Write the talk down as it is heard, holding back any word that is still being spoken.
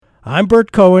I'm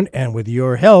Bert Cohen, and with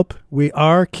your help, we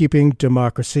are keeping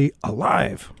democracy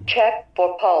alive. Check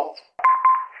for pulse.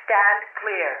 Stand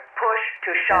clear. Push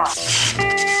to shot.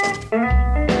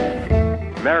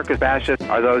 America's fascists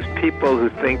are those people who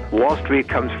think Wall Street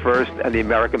comes first and the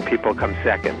American people come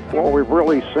second. What we've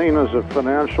really seen is a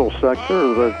financial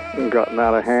sector that's gotten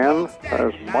out of hand,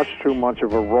 has much too much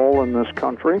of a role in this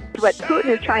country. What Putin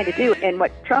is trying to do and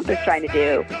what Trump is trying to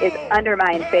do is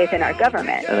undermine faith in our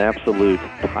government. An absolute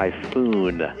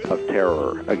typhoon of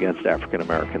terror against African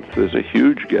Americans. There's a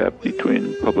huge gap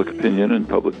between public opinion and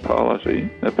public policy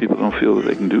that people don't feel that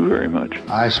they can do very much.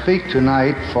 I speak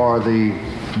tonight for the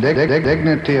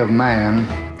dignity of man.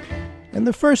 And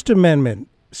the First Amendment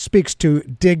speaks to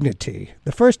dignity.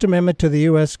 The First Amendment to the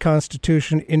U.S.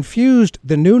 Constitution infused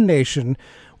the new nation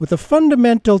with a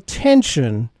fundamental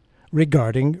tension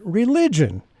regarding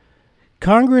religion.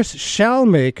 Congress shall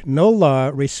make no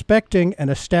law respecting an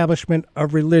establishment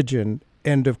of religion,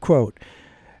 end of quote.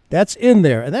 That's in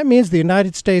there, and that means the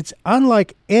United States,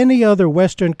 unlike any other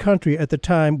Western country at the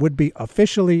time, would be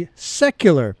officially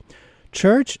secular.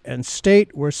 Church and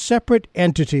state were separate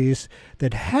entities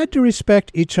that had to respect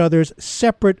each other's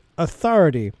separate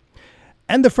authority.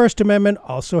 And the First Amendment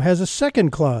also has a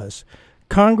second clause.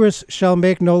 Congress shall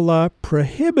make no law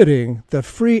prohibiting the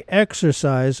free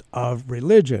exercise of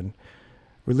religion.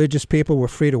 Religious people were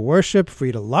free to worship,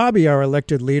 free to lobby our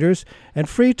elected leaders, and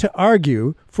free to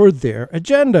argue for their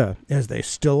agenda, as they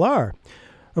still are.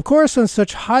 Of course, on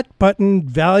such hot-button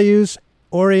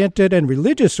values-oriented and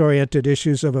religious-oriented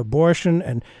issues of abortion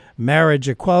and marriage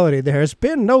equality, there has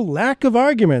been no lack of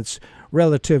arguments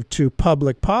relative to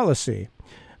public policy.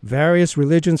 Various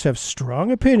religions have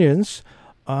strong opinions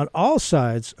on all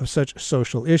sides of such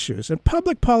social issues, and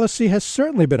public policy has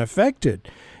certainly been affected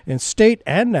in state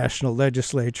and national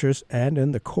legislatures and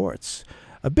in the courts.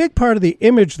 A big part of the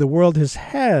image the world has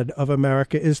had of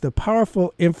America is the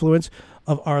powerful influence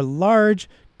of our large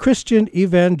Christian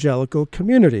evangelical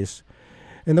communities.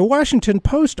 In the Washington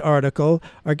Post article,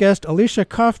 our guest Alicia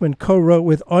Kaufman co-wrote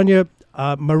with Anya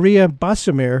Maria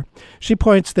Basamir. She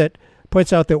points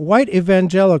out that white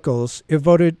evangelicals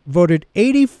voted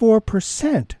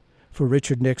 84% for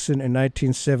Richard Nixon in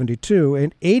 1972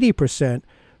 and 80%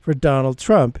 for Donald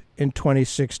Trump in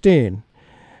 2016.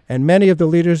 And many of the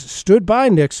leaders stood by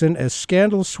Nixon as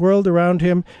scandals swirled around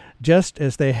him, just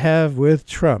as they have with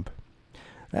Trump.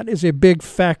 That is a big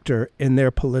factor in their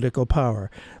political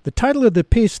power. The title of the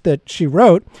piece that she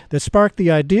wrote that sparked the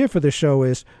idea for the show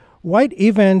is, White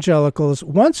Evangelicals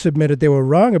Once Admitted They Were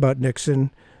Wrong About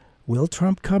Nixon. Will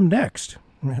Trump come next?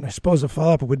 And I suppose a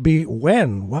follow-up would be,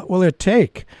 when? What will it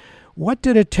take? What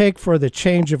did it take for the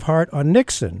change of heart on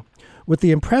Nixon? With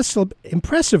the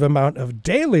impressive amount of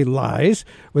daily lies,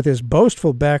 with his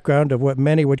boastful background of what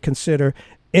many would consider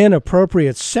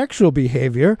inappropriate sexual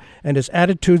behavior and his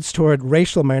attitudes toward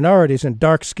racial minorities and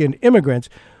dark-skinned immigrants,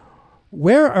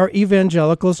 where are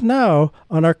evangelicals now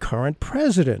on our current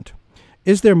president?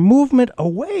 Is there movement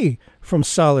away from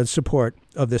solid support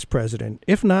of this president?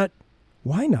 If not,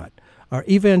 why not? Are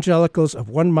evangelicals of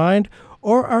one mind,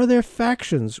 or are there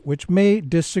factions which may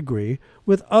disagree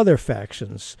with other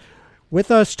factions? With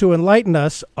us to enlighten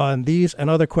us on these and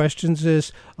other questions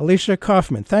is Alicia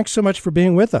Kaufman. Thanks so much for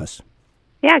being with us.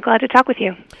 Yeah, glad to talk with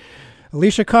you.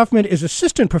 Alicia Kaufman is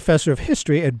assistant professor of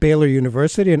history at Baylor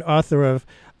University and author of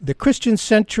The Christian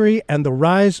Century and the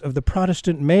Rise of the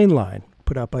Protestant Mainline,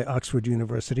 put out by Oxford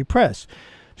University Press.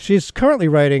 She's currently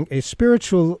writing A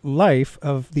Spiritual Life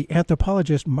of the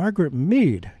Anthropologist Margaret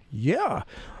Mead. Yeah.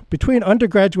 Between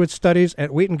undergraduate studies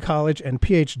at Wheaton College and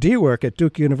PhD work at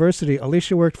Duke University,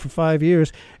 Alicia worked for 5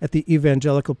 years at the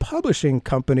evangelical publishing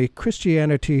company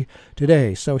Christianity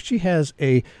Today. So she has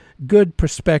a good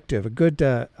perspective, a good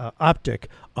optic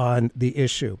on the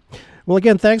issue. Well,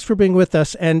 again, thanks for being with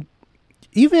us. And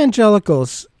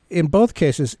evangelicals, in both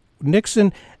cases,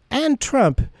 Nixon and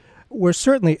Trump, were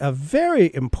certainly a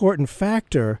very important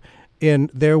factor in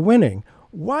their winning.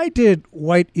 Why did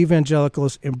white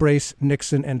evangelicals embrace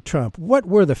Nixon and Trump? What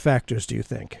were the factors, do you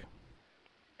think?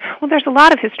 Well, there's a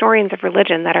lot of historians of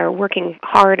religion that are working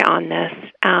hard on this.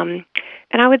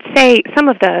 And I would say some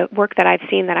of the work that I've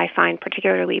seen that I find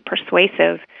particularly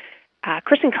persuasive,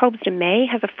 Kristen Kobes de May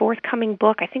has a forthcoming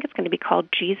book. I think it's going to be called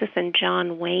Jesus and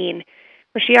John Wayne,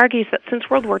 where she argues that since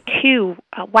World War II,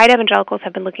 white evangelicals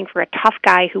have been looking for a tough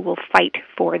guy who will fight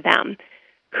for them.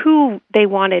 Who they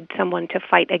wanted someone to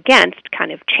fight against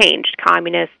kind of changed: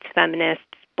 communists, feminists,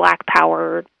 black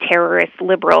power, terrorists,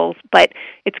 liberals, but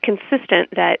it's consistent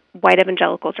that white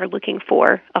evangelicals are looking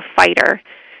for a fighter.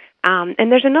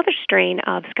 And there's another strain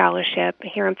of scholarship.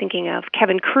 Here I'm thinking of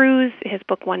Kevin Kruse, his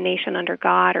book One Nation Under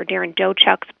God, or Darren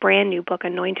Dochuk's brand new book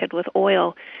Anointed with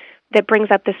Oil, that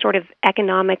brings up this sort of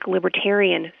economic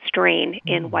libertarian strain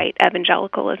in white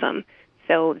evangelicalism.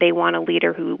 So they want a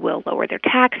leader who will lower their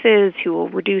taxes, who will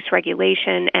reduce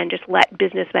regulation, and just let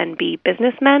businessmen be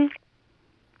businessmen.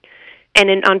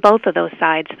 And on both of those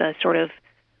sides, the sort of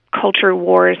culture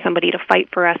wars, somebody to fight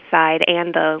for us side,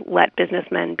 and the let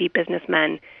businessmen be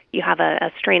businessmen, you have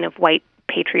a strain of white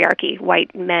patriarchy,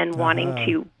 white men wanting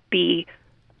to be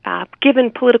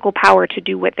given political power to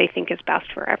do what they think is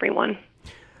best for everyone.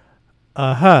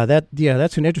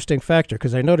 That's an interesting factor,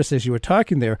 because I noticed as you were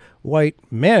talking there, white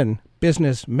men,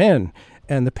 businessmen,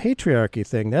 and the patriarchy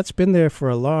thing, that's been there for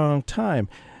a long time.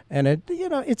 And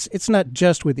it's not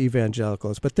just with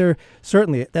evangelicals, but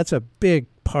that's a big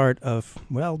part of,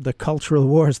 the cultural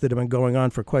wars that have been going on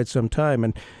for quite some time.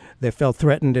 And they felt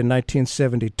threatened in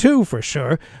 1972 for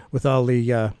sure, with all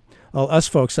us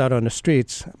folks out on the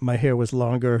streets. My hair was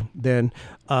longer then,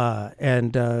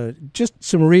 and just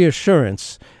some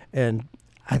reassurance. And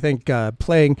I think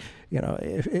playing,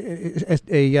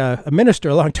 a minister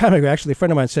a long time ago, actually a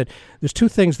friend of mine said, there's two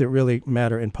things that really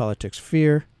matter in politics: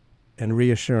 fear and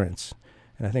reassurance.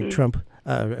 And I think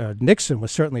Nixon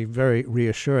was certainly very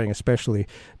reassuring, especially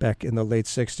back in the late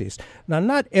 60s. Now,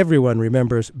 not everyone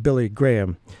remembers Billy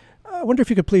Graham. I wonder if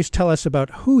you could please tell us about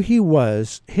who he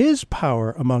was, his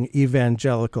power among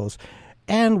evangelicals,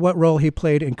 and what role he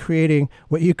played in creating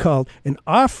what you called an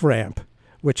off-ramp,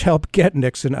 which helped get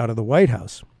Nixon out of the White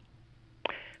House.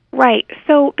 Right.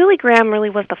 So Billy Graham really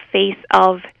was the face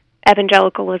of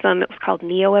evangelicalism. It was called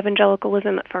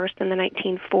neo-evangelicalism at first in the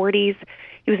 1940s.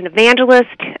 He was an evangelist,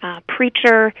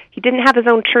 preacher. He didn't have his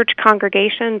own church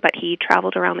congregation, but he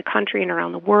traveled around the country and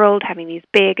around the world having these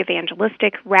big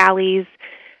evangelistic rallies.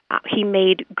 He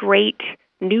made great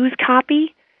news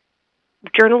copy.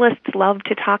 Journalists loved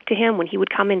to talk to him when he would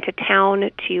come into town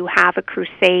to have a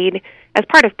crusade. As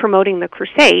part of promoting the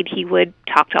crusade, he would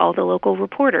talk to all the local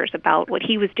reporters about what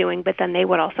he was doing, but then they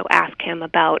would also ask him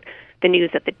about the news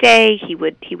of the day. He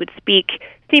would speak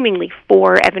seemingly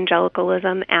for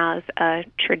evangelicalism as a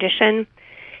tradition.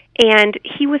 And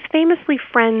he was famously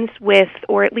friends with,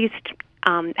 or at least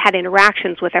had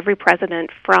interactions with, every president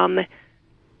from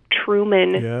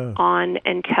Truman on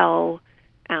until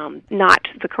not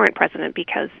the current president,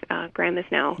 because Graham is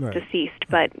now deceased,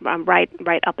 but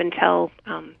right up until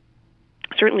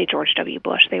certainly George W.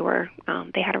 Bush. They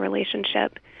had a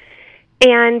relationship.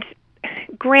 And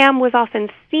Graham was often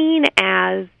seen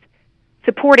as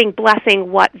supporting,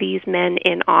 blessing what these men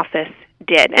in office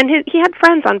did. And he had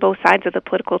friends on both sides of the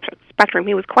political spectrum.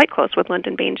 He was quite close with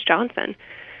Lyndon Baines Johnson.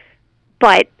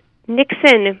 But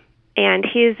Nixon and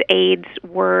his aides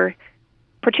were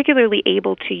particularly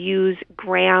able to use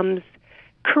Graham's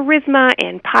charisma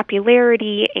and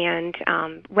popularity and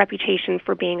reputation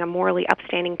for being a morally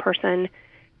upstanding person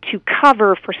to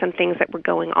cover for some things that were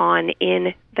going on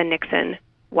in the Nixon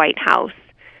White House.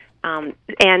 And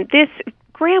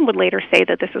Graham would later say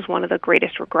that this is one of the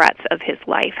greatest regrets of his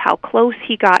life, how close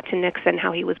he got to Nixon,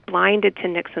 how he was blinded to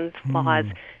Nixon's flaws,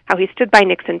 how he stood by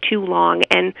Nixon too long,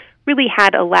 and really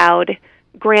had allowed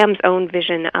Graham's own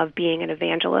vision of being an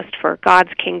evangelist for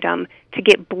God's kingdom to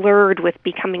get blurred with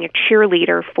becoming a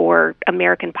cheerleader for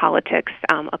American politics,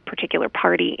 a particular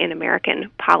party in American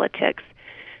politics.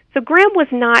 So Graham was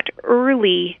not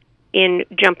early in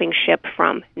jumping ship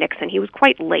from Nixon. He was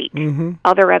quite late.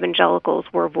 Other evangelicals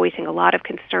were voicing a lot of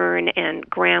concern, and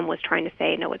Graham was trying to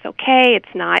say, no, it's okay.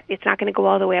 It's not going to go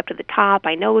all the way up to the top.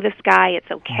 I know this guy. It's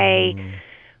okay.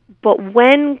 But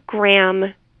when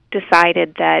Graham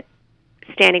decided that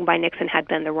standing by Nixon had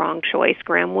been the wrong choice,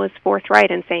 Graham was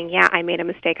forthright in saying, I made a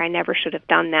mistake. I never should have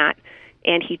done that.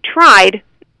 And he tried,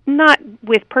 not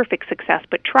with perfect success,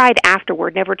 but tried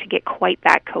afterward never to get quite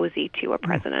that cozy to a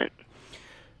president.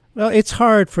 Well, it's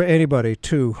hard for anybody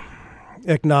to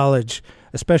acknowledge,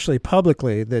 especially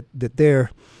publicly, that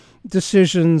their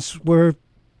decisions were,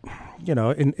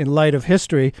 in light of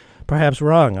history, perhaps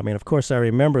wrong. I mean, of course, I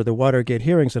remember the Watergate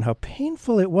hearings and how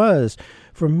painful it was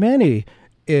for many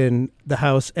in the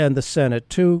House and the Senate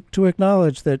to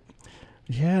acknowledge that,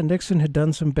 Nixon had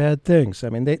done some bad things. I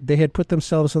mean, they had put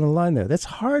themselves on the line there. That's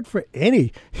hard for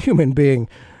any human being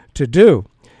to do.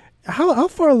 How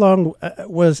far along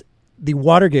was the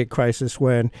Watergate crisis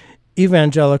when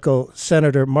evangelical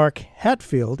Senator Mark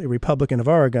Hatfield, a Republican of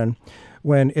Oregon,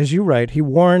 when, as you write, he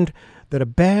warned that a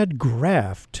bad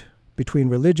graft between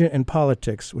religion and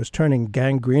politics was turning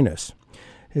gangrenous?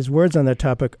 His words on that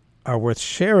topic are worth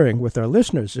sharing with our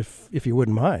listeners, if you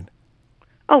wouldn't mind.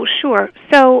 Oh, sure.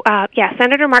 So,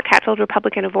 Senator Mark Hatfield,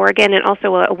 Republican of Oregon, and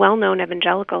also a well-known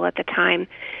evangelical at the time,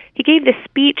 he gave this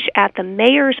speech at the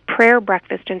Mayor's Prayer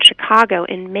Breakfast in Chicago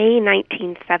in May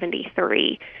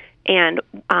 1973. And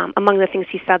among the things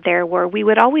he said there were, "We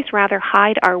would always rather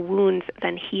hide our wounds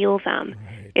than heal them.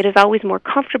 Right. It is always more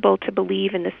comfortable to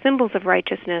believe in the symbols of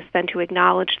righteousness than to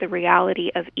acknowledge the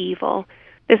reality of evil.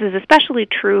 This is especially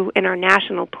true in our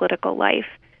national political life,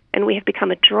 and we have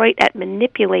become adroit at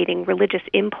manipulating religious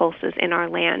impulses in our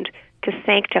land to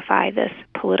sanctify this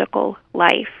political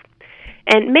life."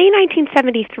 And May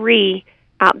 1973,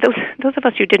 those of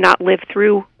us who did not live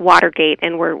through Watergate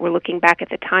and were looking back at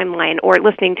the timeline or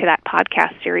listening to that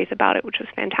podcast series about it, which was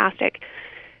fantastic,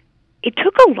 it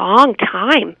took a long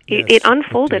time. Yes, it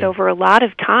unfolded over a lot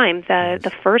of time.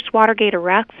 The first Watergate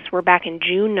arrests were back in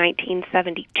June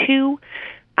 1972.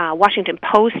 Washington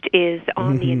Post is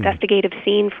on the investigative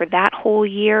scene for that whole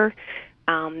year.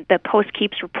 The Post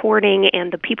keeps reporting,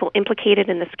 and the people implicated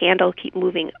in the scandal keep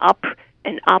moving up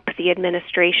and up the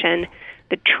administration.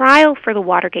 The trial for the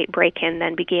Watergate break-in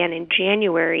then began in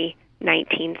January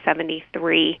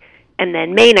 1973, and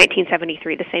then May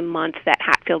 1973, the same month that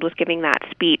Hatfield was giving that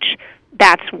speech,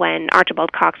 that's when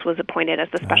Archibald Cox was appointed as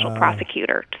the special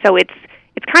prosecutor. So it's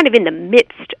kind of in the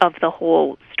midst of the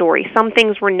whole story. Some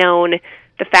things were known.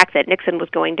 The fact that Nixon was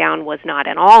going down was not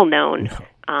at all known.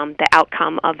 No. The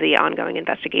outcome of the ongoing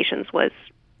investigations was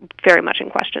very much in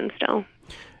question still.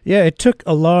 Yeah, it took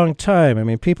a long time. I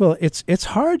mean, people, it's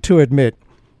hard to admit,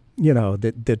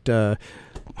 that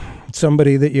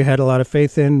somebody that you had a lot of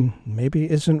faith in maybe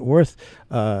isn't worth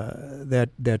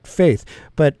that faith.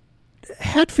 But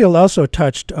Hatfield also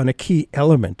touched on a key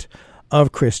element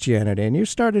of Christianity, and you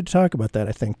started to talk about that,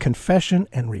 I think, confession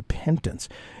and repentance.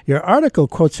 Your article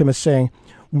quotes him as saying,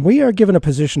 "We are given a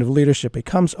position of leadership. It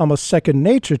becomes almost second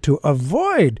nature to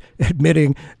avoid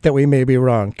admitting that we may be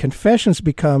wrong. Confession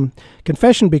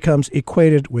becomes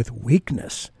equated with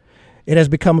weakness. It has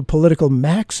become a political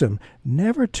maxim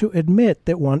never to admit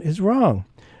that one is wrong.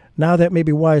 Now that may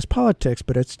be wise politics,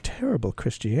 but it's terrible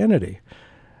Christianity."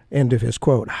 End of his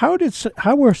quote. How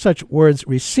were such words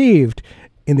received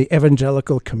in the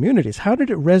evangelical communities? How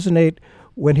did it resonate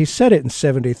when he said it in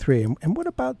 73? And what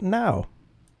about now?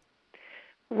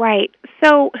 Right.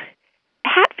 So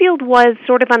Hatfield was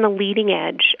sort of on the leading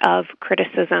edge of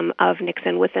criticism of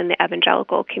Nixon within the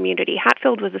evangelical community.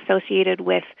 Hatfield was associated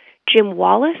with Jim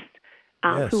Wallace,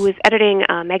 who was editing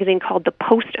a magazine called The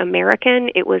Post-American.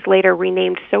 It was later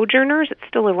renamed Sojourners. It's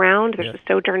still around. There's a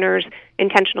Sojourners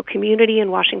Intentional Community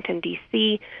in Washington,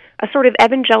 D.C., a sort of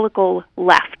evangelical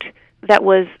left that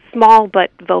was small but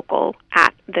vocal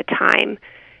at the time.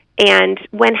 And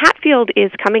when Hatfield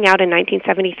is coming out in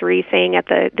 1973 saying at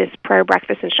this prayer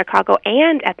breakfast in Chicago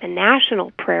and at the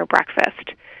National Prayer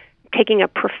Breakfast, taking a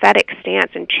prophetic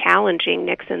stance and challenging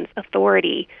Nixon's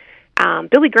authority,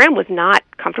 Billy Graham was not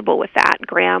comfortable with that.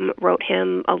 Graham wrote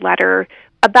him a letter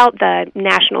about the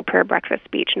National Prayer Breakfast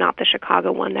speech, not the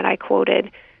Chicago one that I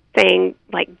quoted, saying,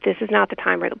 this is not the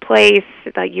time or the place.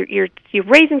 You're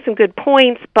raising some good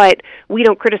points, but we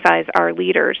don't criticize our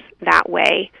leaders that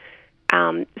way.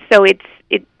 So it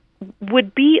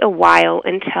would be a while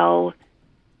until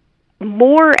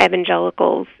more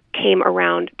evangelicals came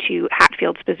around to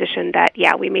Hatfield's position that,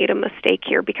 we made a mistake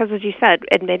here. Because, as you said,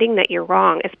 admitting that you're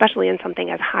wrong, especially in something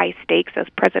as high stakes as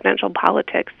presidential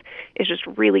politics, is just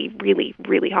really, really,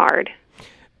 really hard.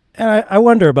 And I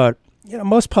wonder about,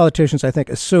 most politicians, I think,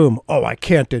 assume, I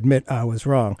can't admit I was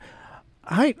wrong.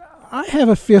 I have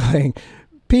a feeling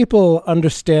people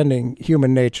understanding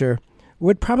human nature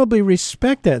would probably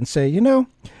respect that and say,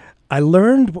 I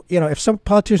learned, if some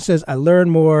politician says, I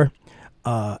learned more,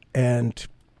 and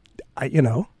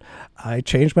I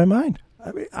changed my mind.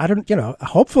 I mean, I don't,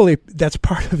 hopefully that's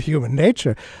part of human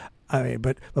nature. I mean,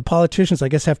 but the politicians, I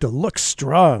guess, have to look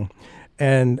strong.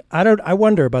 And I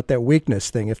wonder about that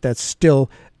weakness thing, if that's still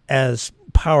as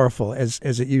powerful as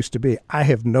it used to be. I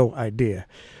have no idea.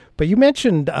 But you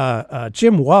mentioned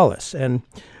Jim Wallace, and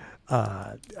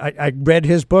I read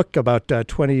his book about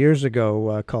 20 years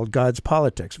ago called God's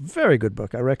Politics. Very good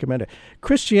book. I recommend it.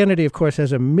 Christianity, of course,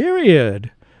 has a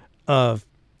myriad of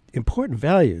important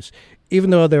values, even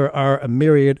though there are a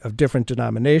myriad of different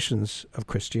denominations of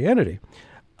Christianity.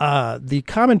 The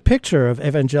common picture of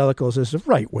evangelicals is of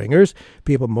right-wingers,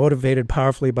 people motivated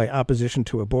powerfully by opposition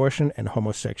to abortion and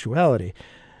homosexuality.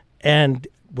 And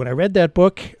when I read that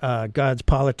book, God's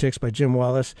Politics by Jim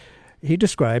Wallace, he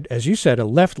described, as you said, a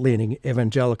left-leaning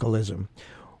evangelicalism.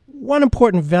 One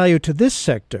important value to this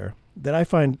sector that I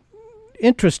find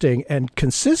interesting and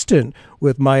consistent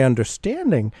with my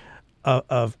understanding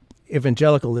of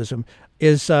evangelicalism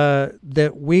is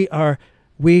that we are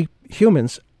we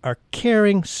humans are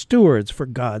caring stewards for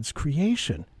God's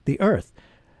creation, the earth.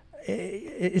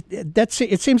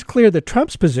 It seems clear that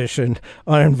Trump's position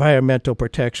on environmental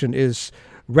protection is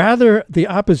rather the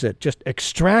opposite, just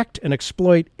extract and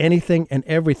exploit anything and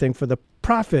everything for the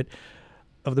profit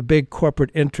of the big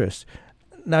corporate interests.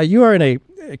 Now, you are in a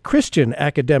Christian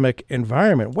academic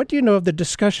environment. What do you know of the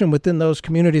discussion within those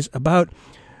communities about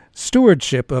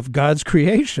stewardship of God's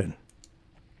creation?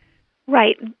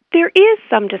 Right. There is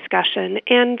some discussion,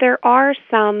 and there are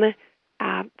some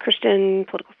Christian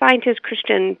political scientists,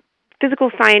 Christian physical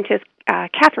scientists.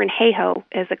 Catherine Hayhoe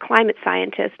is a climate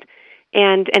scientist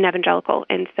and an evangelical,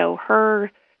 and so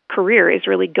her career is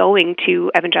really going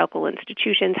to evangelical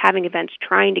institutions, having events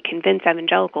trying to convince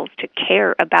evangelicals to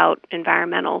care about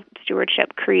environmental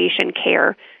stewardship, creation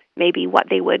care, maybe what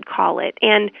they would call it.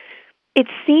 And it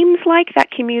seems like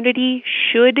that community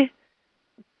should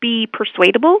be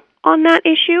persuadable on that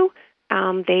issue.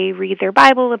 They read their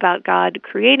Bible about God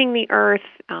creating the earth.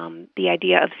 The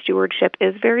idea of stewardship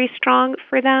is very strong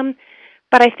for them.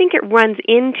 But I think it runs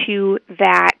into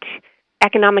that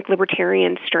economic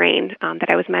libertarian strain that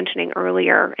I was mentioning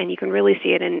earlier, and you can really see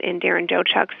it in Darren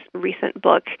Jochuk's recent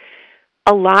book.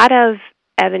 A lot of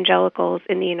evangelicals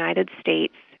in the United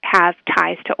States have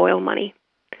ties to oil money,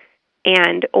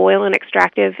 and oil and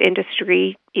extractive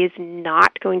industry is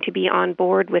not going to be on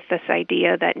board with this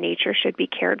idea that nature should be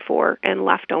cared for and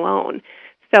left alone.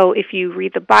 So if you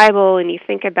read the Bible and you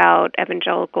think about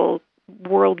evangelical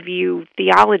worldview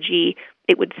theology,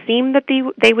 it would seem that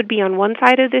they would be on one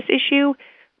side of this issue,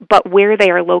 but where they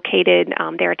are located,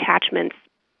 their attachments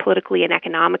politically and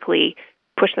economically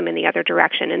push them in the other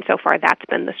direction, and so far that's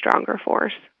been the stronger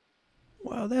force.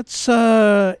 Well, that's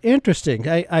interesting.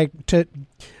 I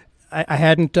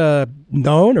hadn't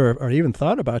known or even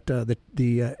thought about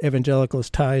the evangelicals'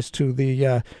 ties to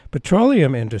the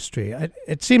petroleum industry.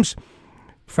 It seems,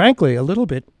 frankly, a little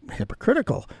bit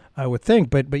hypocritical, I would think.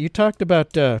 But you talked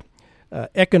about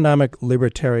economic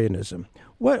libertarianism.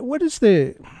 What is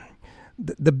the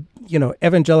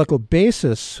evangelical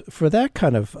basis for that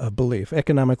kind of belief,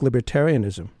 economic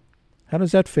libertarianism? How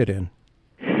does that fit in?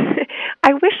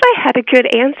 I wish I had a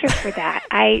good answer for that.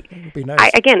 It'd be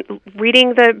nice. Again,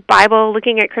 reading the Bible,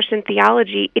 looking at Christian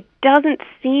theology, it doesn't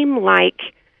seem like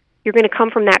you're going to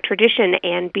come from that tradition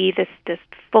and be this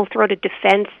full-throated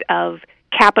defense of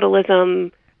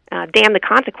capitalism, damn the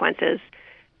consequences.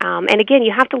 And again,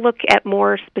 you have to look at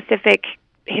more specific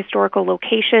historical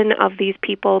location of these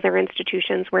people, their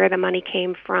institutions, where the money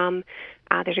came from.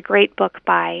 There's a great book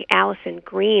by Allison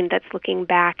Green that's looking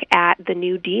back at the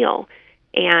New Deal,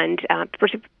 and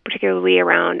particularly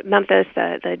around Memphis,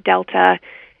 the Delta.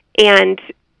 And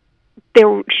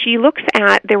she looks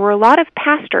at, there were a lot of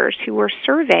pastors who were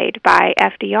surveyed by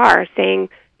FDR saying,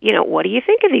 what do you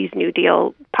think of these New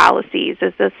Deal policies?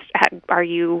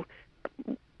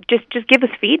 Just give us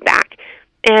feedback.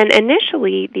 And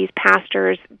initially, these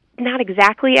pastors, not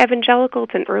exactly evangelical,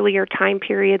 it's an earlier time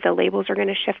period, the labels are going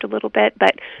to shift a little bit,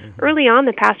 but early on,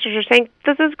 the pastors are saying,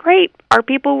 this is great, our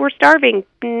people were starving,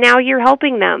 now you're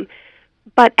helping them.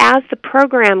 But as the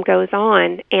program goes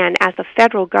on, and as the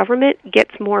federal government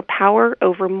gets more power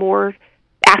over more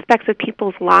aspects of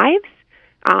people's lives,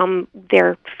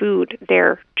 their food,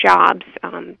 their jobs,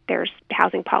 there's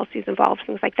housing policies involved,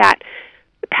 things like that,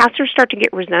 pastors start to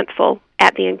get resentful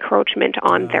at the encroachment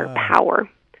on their power.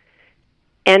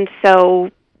 And so,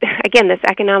 again, this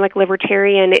economic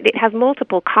libertarian, it has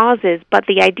multiple causes, but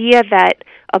the idea that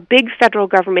a big federal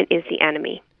government is the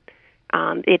enemy.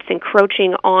 It's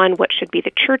encroaching on what should be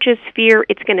the church's sphere.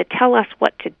 It's going to tell us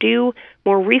what to do.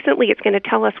 More recently, it's going to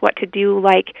tell us what to do,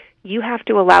 like, you have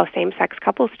to allow same-sex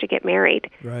couples to get married.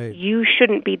 Right. You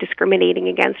shouldn't be discriminating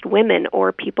against women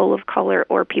or people of color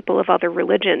or people of other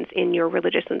religions in your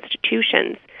religious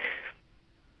institutions.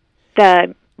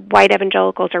 The white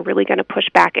evangelicals are really going to push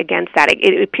back against that.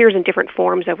 It appears in different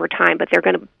forms over time, but they're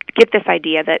going to get this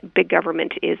idea that big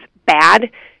government is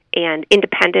bad and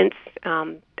independence,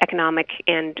 economic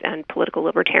and political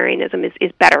libertarianism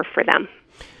is better for them.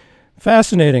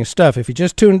 Fascinating stuff. If you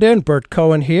just tuned in, Bert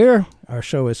Cohen here. Our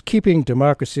show is Keeping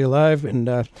Democracy Alive,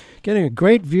 and getting a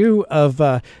great view of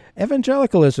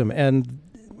evangelicalism and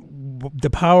the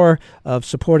power of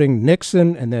supporting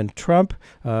Nixon and then Trump.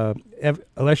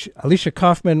 Alicia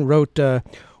Kaufman wrote,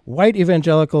 white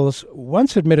evangelicals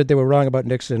once admitted they were wrong about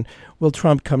Nixon. Will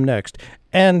Trump come next?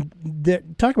 And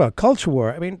talk about culture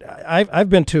war. I mean, I've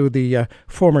been to the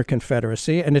former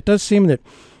Confederacy, and it does seem that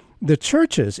the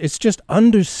churches, it's just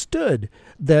understood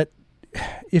that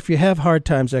if you have hard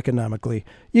times economically,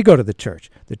 you go to the church.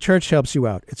 The church helps you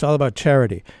out. It's all about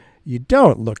charity. you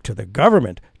don't look to the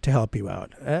government to help you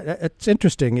out. It's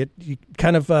interesting. You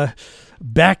kind of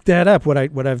back that up, what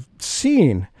I've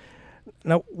seen.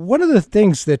 Now, one of the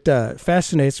things that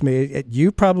fascinates me,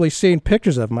 you've probably seen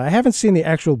pictures of them. I haven't seen the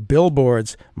actual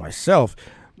billboards myself,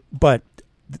 but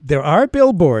there are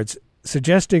billboards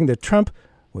suggesting that Trump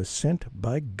was sent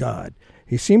by God.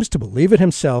 He seems to believe it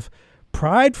himself,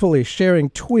 pridefully sharing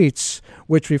tweets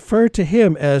which refer to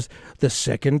him as the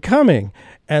second coming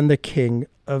and the King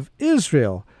of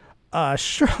Israel.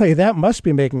 Surely that must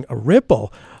be making a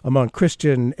ripple among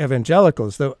Christian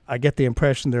evangelicals, though I get the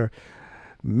impression there are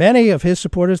many of his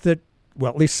supporters that,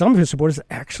 well, at least some of his supporters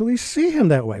actually see him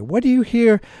that way. What do you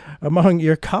hear among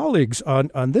your colleagues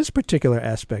on this particular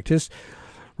aspect, his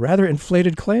rather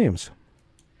inflated claims?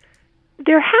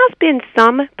 There has been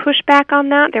some pushback on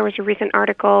that. There was a recent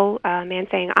article, a man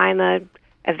saying, I'm an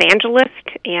evangelist,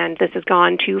 and this has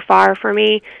gone too far for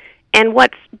me. And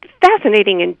what's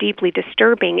fascinating and deeply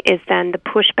disturbing is then the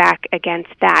pushback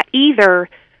against that. Either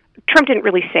Trump didn't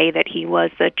really say that he was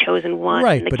the chosen one,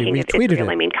 right, and the but king he of retweeted Israel.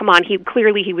 it. I mean, come on, he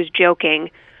was joking.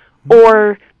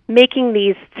 Or making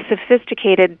these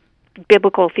sophisticated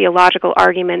biblical theological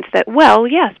arguments that, well,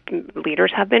 yes,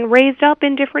 leaders have been raised up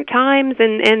in different times,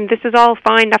 and this is all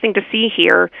fine, nothing to see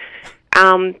here.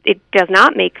 It does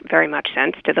not make very much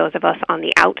sense to those of us on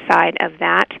the outside of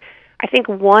that. I think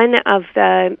one of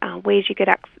the ways you could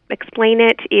explain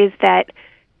it is that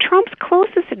Trump's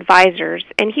closest advisors,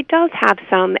 and he does have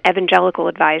some evangelical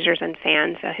advisors and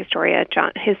fans.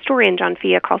 Historian John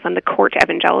Fia calls them the court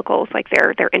evangelicals, like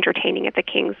they're entertaining at the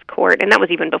king's court, and that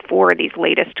was even before these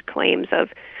latest claims of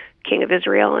King of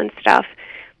Israel and stuff.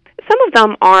 Some of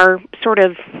them are sort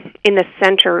of in the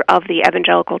center of the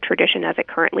evangelical tradition as it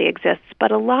currently exists,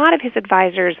 but a lot of his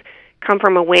advisors come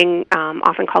from a wing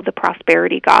often called the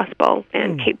prosperity gospel,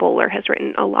 and Kate Bowler has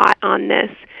written a lot on this,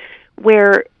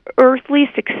 where earthly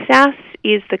success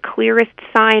is the clearest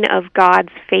sign of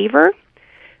God's favor.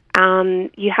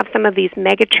 You have some of these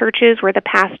mega churches where the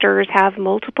pastors have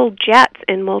multiple jets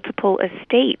and multiple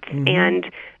estates. Mm-hmm.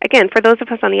 And again, for those of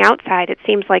us on the outside, it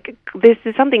seems like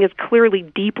something is clearly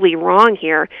deeply wrong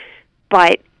here.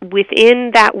 But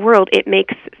within that world, it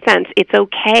makes sense. It's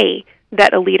okay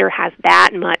that a leader has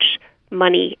that much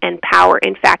money and power.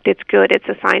 In fact, it's good. It's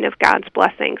a sign of God's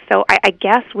blessing. So I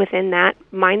guess within that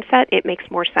mindset, it makes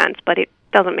more sense, but it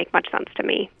doesn't make much sense to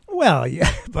me. Well,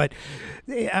 yeah, but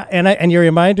and you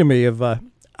reminded me of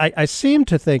I seem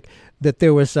to think that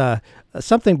there was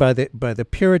something by the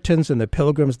Puritans and the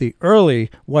Pilgrims, the early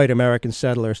white American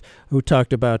settlers, who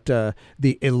talked about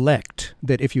the elect.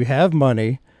 That if you have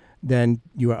money, then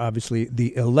you are obviously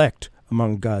the elect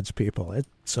among God's people.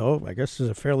 So I guess there's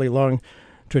a fairly long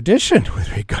tradition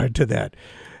with regard to that.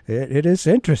 It is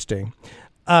interesting.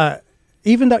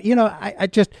 Even though, I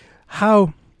just,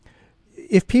 how,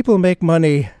 if people make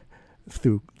money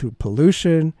through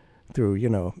pollution,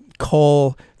 through,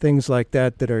 coal, things like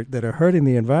that are hurting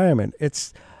the environment, I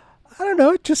don't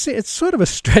know, it's sort of a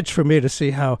stretch for me to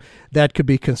see how that could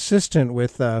be consistent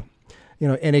with,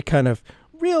 any kind of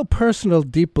real personal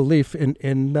deep belief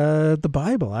in the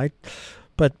Bible.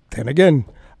 But then again,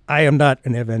 I am not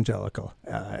an evangelical,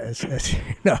 as you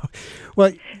know.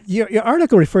 Well, your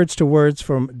article refers to words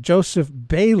from Joseph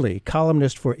Bailey,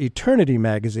 columnist for Eternity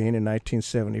magazine in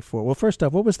 1974. Well, first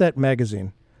off, what was that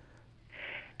magazine?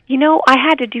 I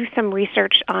had to do some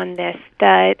research on this.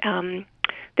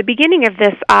 The beginning of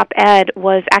this op-ed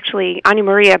was actually Anya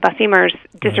Maria Basimer's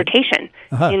dissertation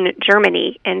in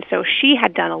Germany, and so she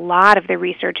had done a lot of the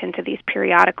research into these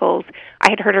periodicals. I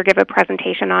had heard her give a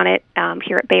presentation on it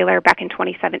here at Baylor back in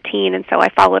 2017, and so I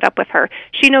followed up with her.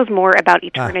 She knows more about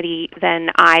eternity than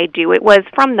I do. It was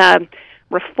from the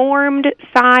Reformed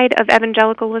side of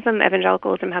evangelicalism.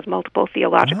 Evangelicalism has multiple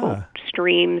theological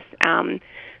streams.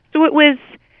 So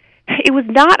it was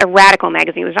not a radical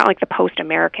magazine. It was not like the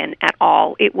Post-American at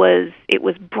all. It was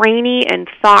brainy and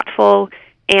thoughtful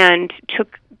and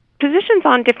took positions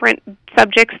on different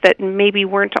subjects that maybe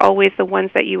weren't always the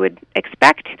ones that you would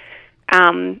expect.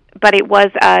 But it was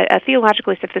a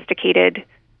theologically sophisticated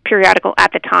periodical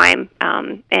at the time,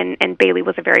 and Bailey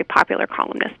was a very popular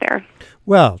columnist there.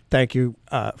 Well, thank you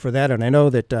for that. And I know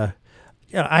that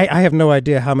I have no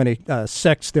idea how many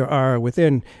sects there are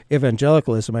within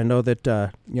evangelicalism. I know that,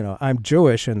 I'm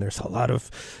Jewish, and there's a lot of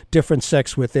different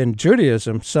sects within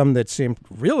Judaism, some that seem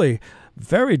really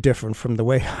very different from the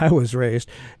way I was raised.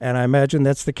 And I imagine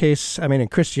that's the case. I mean, in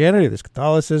Christianity, there's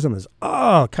Catholicism, there's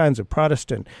all kinds of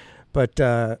Protestant. But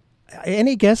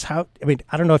any guess how,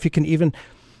 I don't know if you can even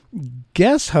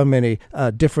guess how many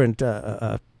different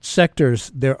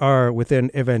sectors there are within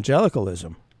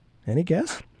evangelicalism. Any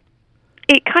guess?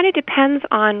 It kind of depends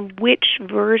on which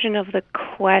version of the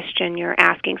question you're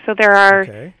asking. So there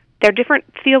are different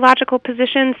theological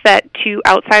positions that to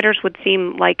outsiders would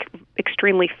seem like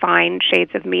extremely fine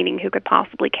shades of meaning. Who could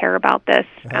possibly care about this?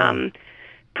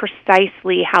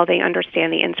 Precisely how they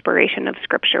understand the inspiration of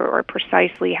Scripture, or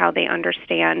precisely how they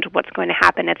understand what's going to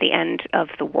happen at the end of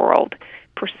the world,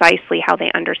 precisely how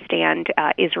they understand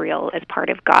Israel as part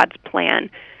of God's plan.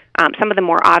 Some of the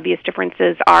more obvious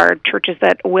differences are churches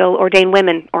that will ordain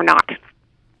women or not.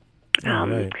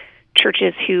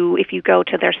 Churches who, if you go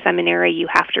to their seminary, you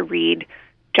have to read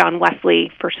John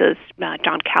Wesley versus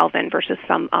John Calvin versus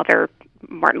some other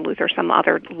Martin Luther, some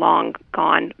other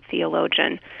long-gone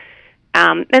theologian.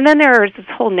 And then there's this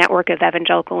whole network of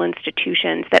evangelical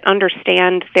institutions that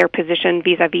understand their position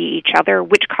vis-a-vis each other,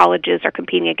 which colleges are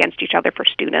competing against each other for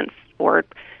students, or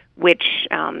which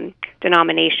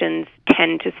denominations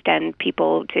tend to send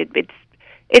people to.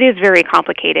 It is very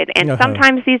complicated, and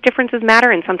sometimes these differences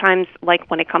matter, and sometimes, like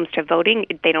when it comes to voting,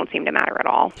 they don't seem to matter at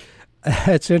all.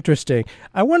 That's interesting.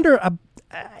 I wonder,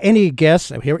 any guess,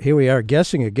 here we are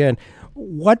guessing again,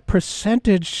 what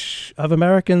percentage of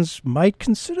Americans might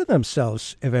consider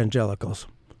themselves evangelicals?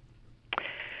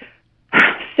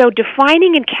 So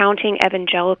defining and counting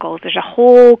evangelicals, there's a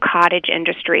whole cottage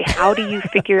industry. How do you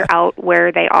figure out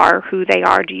where they are, who they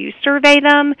are? Do you survey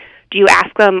them? Do you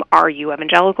ask them, are you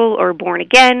evangelical or born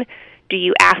again? Do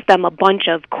you ask them a bunch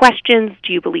of questions?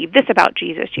 Do you believe this about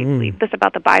Jesus? Do you believe this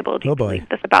about the Bible? Do you believe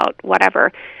this about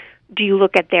whatever? Do you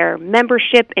look at their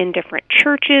membership in different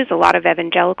churches? A lot of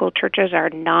evangelical churches are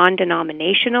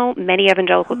non-denominational. Many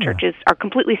evangelical churches are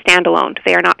completely standalone.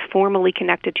 They are not formally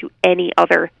connected to any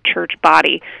other church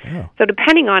body. So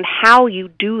depending on how you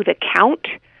do the count,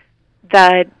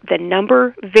 the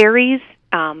number varies,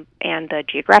 and the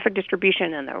geographic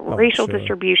distribution and the racial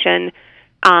distribution.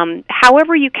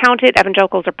 However you count it,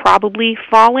 evangelicals are probably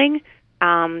falling.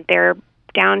 They're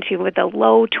down to the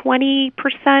low 20%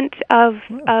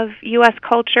 of U.S.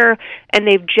 culture, and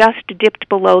they've just dipped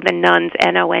below the nones,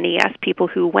 N-O-N-E-S, people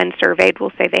who, when surveyed,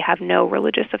 will say they have no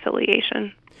religious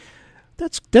affiliation.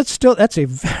 That's a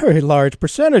very large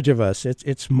percentage of us.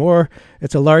 It's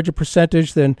a larger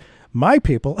percentage than my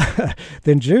people,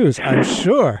 than Jews, I'm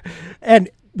sure. And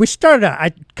we started out,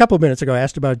 a couple of minutes ago, I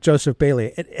asked about Joseph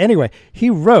Bailey. Anyway, he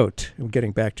wrote, I'm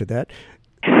getting back to that,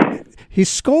 he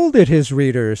scolded his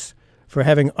readers for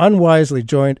having unwisely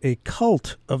joined a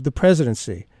cult of the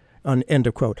presidency, end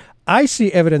of quote. I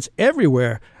see evidence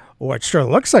everywhere, or it sure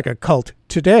looks like a cult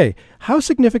today. How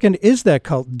significant is that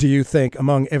cult, do you think,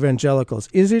 among evangelicals?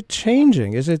 Is it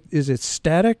changing? Is it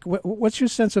static? What's your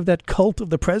sense of that cult of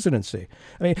the presidency?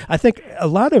 I mean, I think a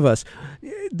lot of us,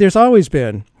 there's always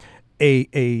been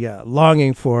a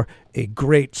longing for a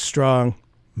great, strong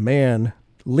man,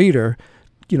 leader,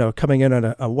 coming in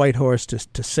on a white horse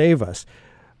to save us.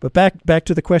 But back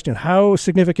to the question, how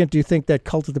significant do you think that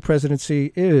cult of the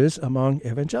presidency is among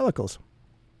evangelicals?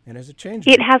 And has it changed?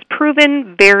 It has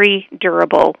proven very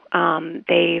durable.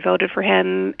 They voted for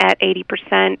him at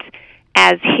 80%.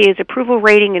 As his approval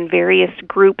rating in various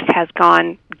groups has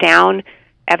gone down,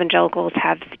 evangelicals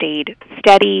have stayed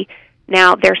steady.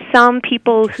 Now, there's some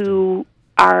people who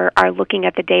are looking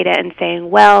at the data and saying,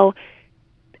 well,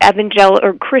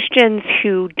 Christians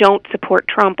who don't support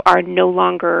Trump are no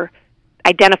longer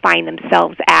identifying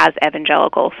themselves as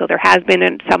evangelical. So there has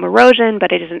been some erosion,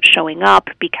 but it isn't showing up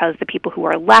because the people who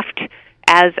are left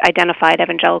as identified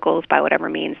evangelicals, by whatever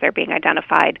means they're being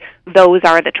identified, those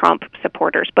are the Trump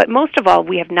supporters. But most of all,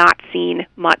 we have not seen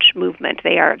much movement.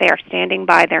 They are standing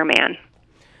by their man.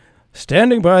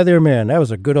 Standing by their man. That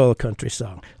was a good old country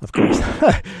song, of course.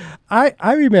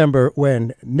 I remember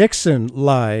when Nixon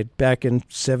lied back in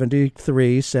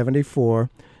 73,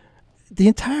 74, the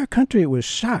entire country was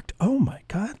shocked. Oh, my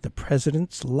God, the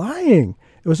president's lying.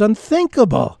 It was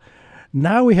unthinkable.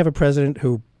 Now we have a president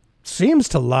who seems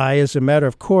to lie as a matter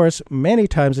of course many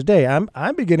times a day.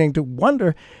 I'm beginning to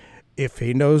wonder if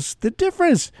he knows the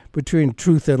difference between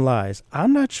truth and lies.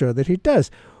 I'm not sure that he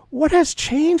does. What has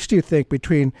changed, do you think,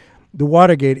 between the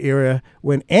Watergate era,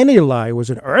 when any lie was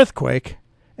an earthquake,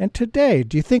 and today?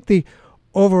 Do you think the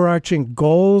overarching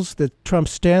goals that Trump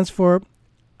stands for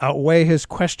outweigh his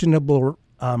questionable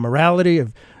morality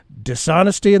of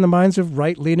dishonesty in the minds of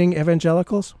right-leaning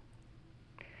evangelicals?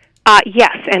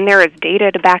 Yes, and there is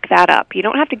data to back that up. You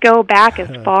don't have to go back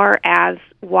as far as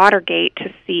Watergate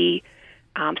to see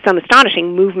some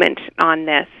astonishing movement on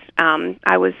this.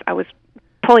 I was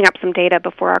pulling up some data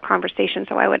before our conversation,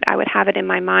 so I would have it in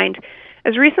my mind.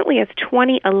 As recently as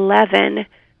 2011,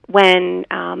 when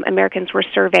Americans were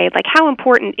surveyed, like how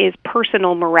important is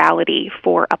personal morality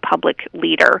for a public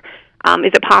leader?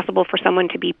 Is it possible for someone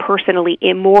to be personally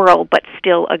immoral but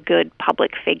still a good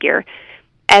public figure?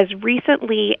 As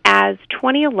recently as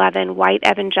 2011, white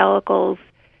evangelicals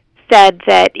said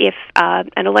that if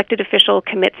an elected official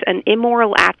commits an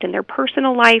immoral act in their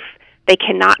personal life, they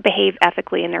cannot behave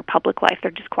ethically in their public life.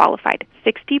 They're disqualified.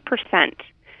 60%.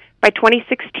 By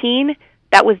 2016,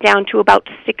 that was down to about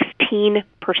 16%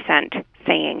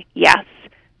 saying yes.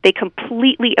 They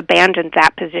completely abandoned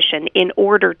that position in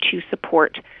order to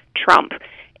support Trump.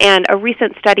 And a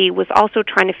recent study was also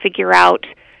trying to figure out,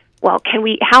 well,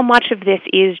 how much of this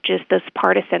is just this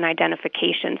partisan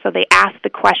identification? So they asked the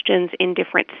questions in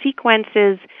different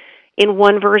sequences. In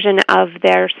one version of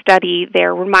their study,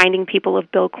 they're reminding people of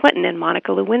Bill Clinton and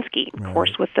Monica Lewinsky. Right. Of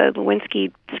course, with the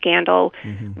Lewinsky scandal,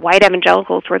 white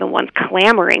evangelicals were the ones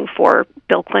clamoring for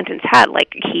Bill Clinton's head,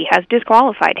 like he has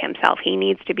disqualified himself. He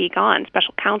needs to be gone,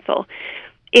 special counsel.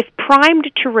 If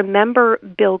primed to remember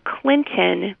Bill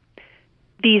Clinton,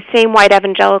 these same white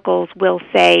evangelicals will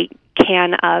say,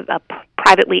 can a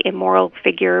privately immoral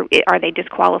figure, are they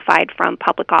disqualified from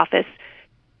public office?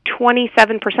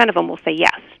 27% of them will say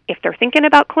yes. If they're thinking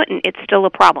about Clinton, it's still a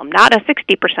problem. Not a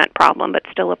 60% problem, but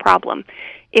still a problem.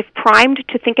 If primed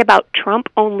to think about Trump,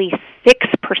 only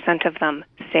 6% of them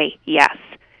say yes.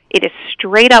 It is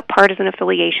straight up partisan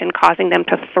affiliation causing them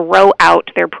to throw out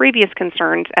their previous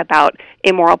concerns about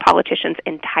immoral politicians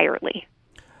entirely.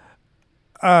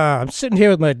 I'm sitting here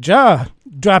with my jaw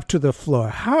dropped to the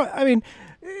floor.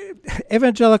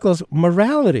 Evangelicals'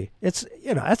 morality, that's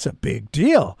a big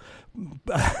deal.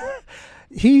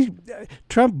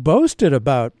 Trump boasted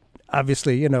about,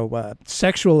 obviously,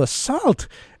 sexual assault,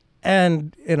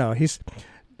 and he's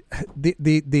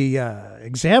the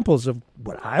examples of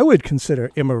what I would consider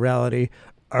immorality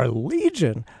are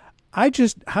legion.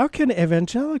 How can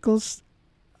evangelicals?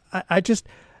 I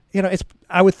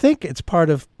would think it's part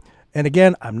of, and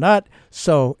again, I'm not,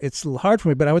 so it's a little hard for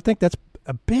me, but I would think that's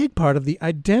a big part of the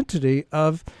identity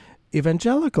of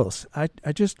evangelicals.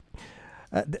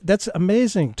 That's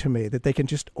amazing to me that they can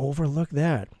just overlook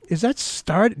that. Is that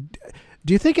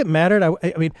do you think it mattered?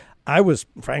 I mean, I was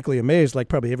frankly amazed, like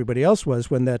probably everybody else was,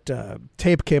 when that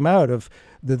tape came out of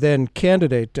the then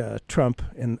candidate Trump,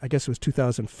 in I guess it was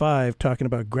 2005, talking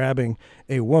about grabbing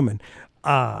a woman.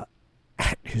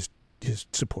 His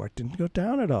support didn't go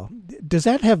down at all. Does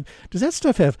that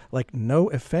stuff have like no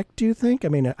effect, do you think? I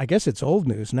mean, I guess it's old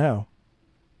news now.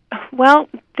 Well,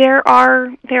 there are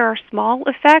small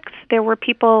effects. There were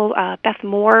people, Beth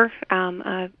Moore,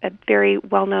 a very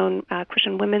well-known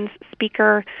Christian women's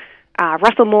speaker,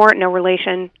 Russell Moore, no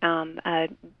relation,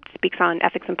 speaks on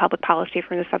ethics and public policy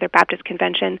from the Southern Baptist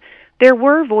Convention. There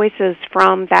were voices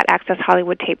from that Access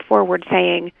Hollywood tape forward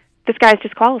saying, this guy's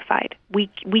disqualified. We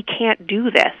can't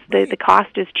do this. The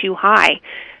cost is too high.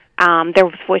 Their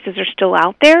voices are still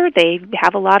out there. They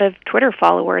have a lot of Twitter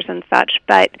followers and such,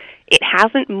 but it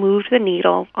hasn't moved the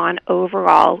needle on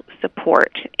overall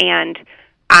support. And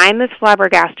I'm as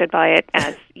flabbergasted by it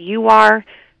as you are.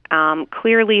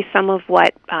 Clearly, some of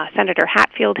what Senator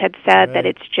Hatfield had said, right, that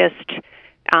it's just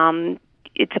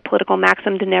it's a political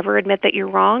maxim to never admit that you're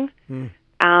wrong.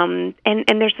 And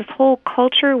there's this whole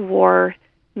culture war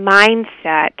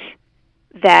mindset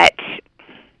that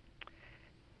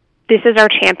this is our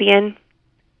champion.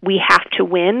 We have to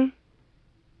win,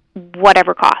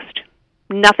 whatever cost.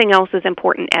 Nothing else is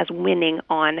important as winning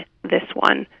on this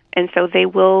one. And so they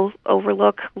will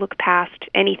look past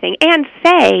anything and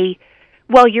say,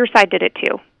 well, your side did it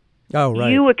too. Oh,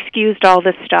 right. You excused all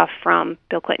this stuff from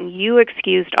Bill Clinton. You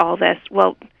excused all this.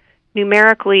 Well,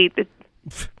 numerically,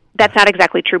 that's not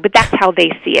exactly true, but that's how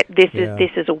they see it. This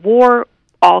is a war.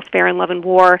 All's fair in love and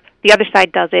war. The other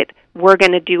side does it. We're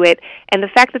going to do it. And the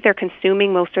fact that they're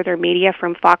consuming most of their media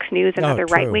from Fox News and other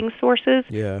right-wing sources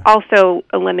also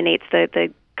eliminates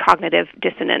the cognitive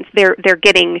dissonance. They're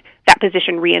getting that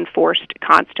position reinforced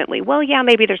constantly. Well, yeah,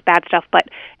 maybe there's bad stuff, but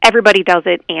everybody does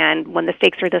it, and when the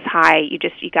stakes are this high, you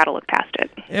got to look past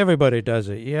it. Everybody does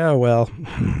it. Yeah, well,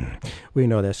 we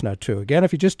know that's not true. Again,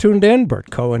 if you just tuned in, Bert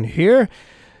Cohen here.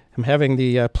 I'm having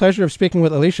the pleasure of speaking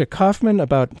with Alicia Kaufman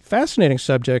about a fascinating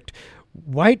subject.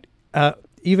 White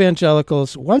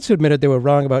evangelicals once admitted they were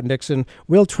wrong about Nixon.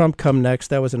 Will Trump come next?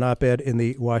 That was an op-ed in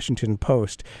the Washington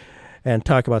Post. And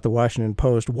talk about the Washington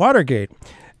Post. Watergate.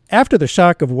 After the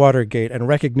shock of Watergate and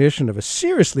recognition of a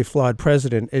seriously flawed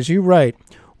president, as you write,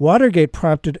 Watergate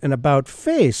prompted an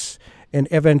about-face in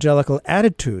evangelical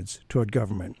attitudes toward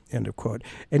government, end of quote.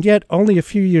 And yet, only a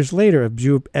few years later,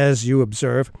 as you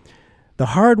observe, the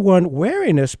hard-won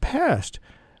wariness passed.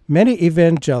 Many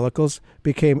evangelicals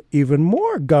became even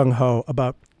more gung-ho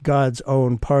about God's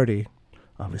own party,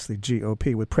 obviously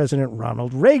GOP, with President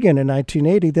Ronald Reagan in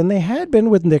 1980 than they had been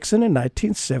with Nixon in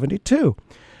 1972.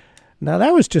 Now,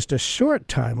 that was just a short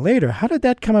time later. How did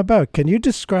that come about? Can you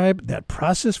describe that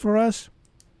process for us?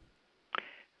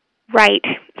 Right.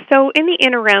 So in the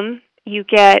interim, you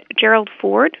get Gerald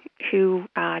Ford, who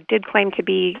did claim to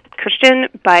be Christian,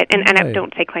 but and I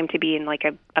don't say claim to be in like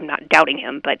I'm not doubting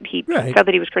him, but he said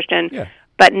that he was Christian,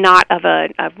 but not of a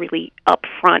really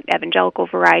upfront evangelical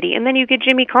variety. And then you get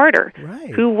Jimmy Carter,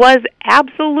 who was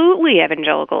absolutely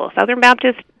evangelical, a Southern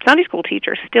Baptist Sunday school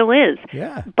teacher, still is,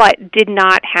 but did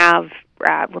not have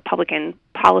Republican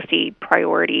policy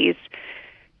priorities.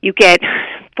 You get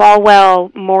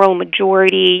Falwell, moral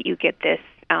majority. You get this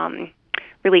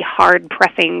really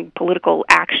hard-pressing political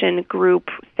action group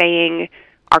saying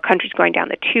our country's going down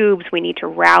the tubes, we need to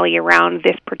rally around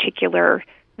this particular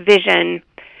vision.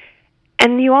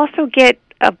 And you also get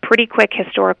a pretty quick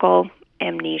historical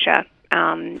amnesia.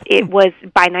 It was,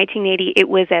 by 1980, it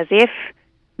was as if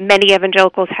many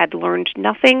evangelicals had learned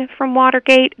nothing from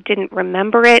Watergate, didn't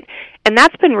remember it, and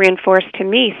that's been reinforced to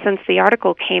me since the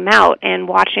article came out and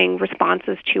watching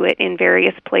responses to it in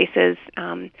various places.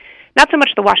 Not so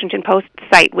much the Washington Post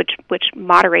site, which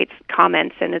moderates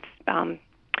comments, and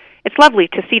it's lovely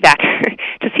to see that,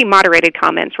 to see moderated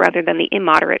comments rather than the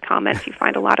immoderate comments you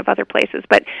find a lot of other places.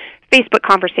 But Facebook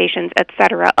conversations,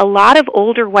 etc. A lot of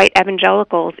older white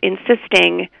evangelicals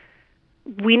insisting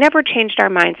we never changed our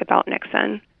minds about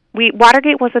Nixon.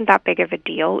 Watergate wasn't that big of a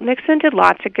deal. Nixon did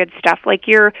lots of good stuff. Like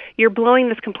you're blowing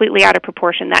this completely out of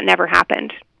proportion. That never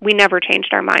happened. We never changed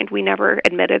our mind. We never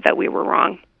admitted that we were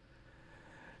wrong.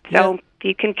 So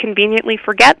you can conveniently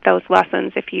forget those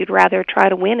lessons if you'd rather try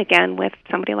to win again with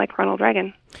somebody like Ronald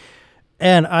Reagan.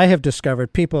 And I have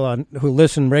discovered people who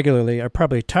listen regularly are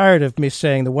probably tired of me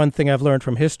saying the one thing I've learned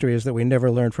from history is that we never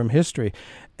learn from history.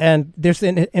 And there's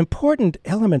an important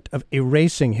element of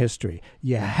erasing history.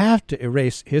 You have to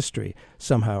erase history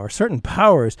somehow, or certain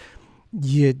powers.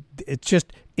 It's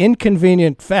just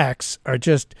inconvenient facts are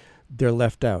just, they're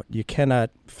left out. You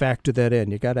cannot factor that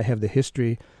in. You got to have the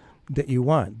history that you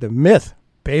want, the myth,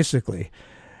 basically.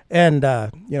 And,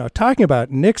 talking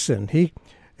about Nixon, he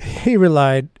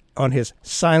relied on his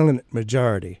silent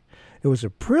majority. It was a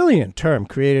brilliant term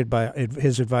created by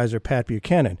his advisor, Pat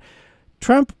Buchanan.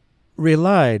 Trump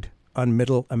relied on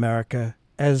middle America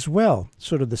as well,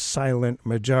 sort of the silent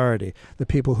majority, the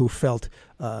people who felt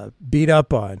beat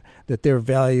up on, that their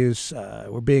values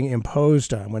were being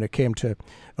imposed on when it came to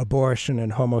abortion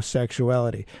and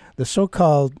homosexuality. The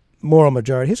so-called moral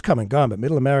majority, he's come and gone, but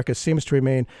middle America seems to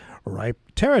remain ripe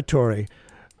territory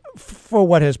for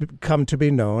what has come to be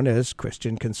known as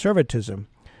Christian conservatism.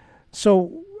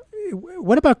 So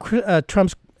what about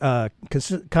Trump's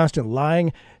constant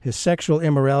lying, his sexual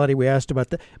immorality? We asked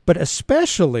about that. But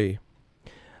especially,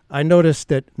 I noticed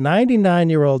that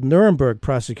 99-year-old Nuremberg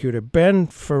prosecutor Ben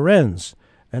Ferencz,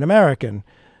 an American,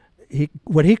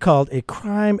 what he called a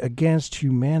crime against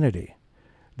humanity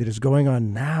that is going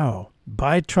on now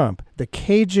by Trump, the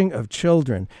caging of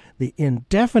children, the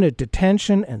indefinite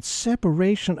detention and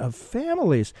separation of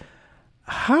families.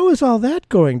 How is all that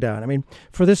going down? I mean,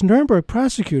 for this Nuremberg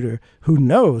prosecutor who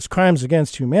knows crimes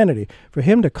against humanity, for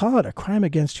him to call it a crime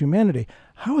against humanity,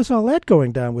 how is all that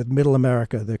going down with middle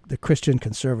America, the Christian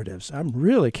conservatives? I'm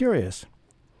really curious.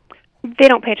 They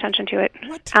don't pay attention to it.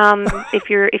 What? If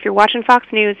you're watching Fox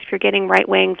News, if you're getting right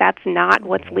wing, that's not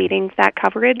what's leading that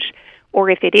coverage. Or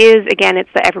if it is, again, it's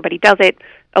that everybody does it.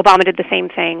 Obama did the same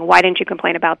thing. Why didn't you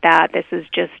complain about that?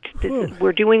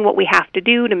 We're doing what we have to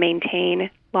do to maintain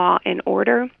law and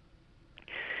order.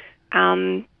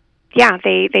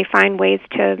 They find ways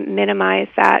to minimize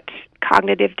that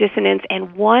cognitive dissonance,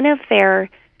 and one of their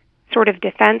sort of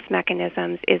defense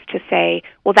mechanisms is to say,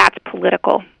 well, that's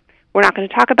political. We're not going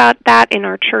to talk about that in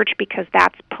our church because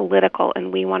that's political,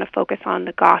 and we want to focus on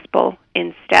the gospel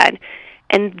instead.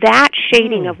 And that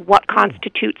shading of what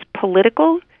constitutes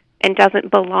political and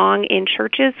doesn't belong in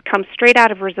churches comes straight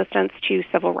out of resistance to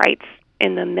civil rights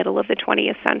in the middle of the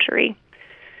 20th century.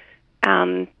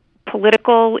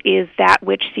 Political is that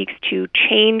which seeks to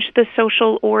change the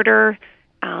social order,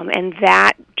 and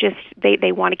that just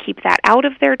they want to keep that out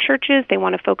of their churches. They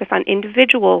want to focus on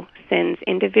individual sins,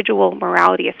 individual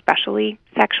morality, especially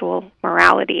sexual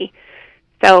morality.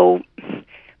 So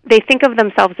they think of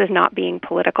themselves as not being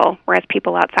political, whereas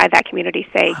people outside that community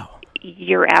say, wow,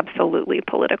 you're absolutely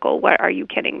political. What, are you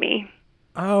kidding me?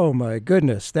 Oh, my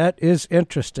goodness. That is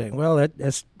interesting. Well,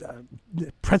 that's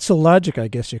pretzel logic, I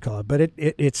guess you call it. But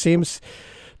it seems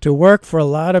to work for a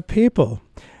lot of people.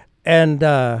 And,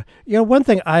 one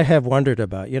thing I have wondered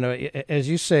about, as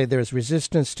you say, there's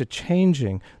resistance to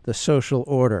changing the social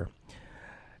order.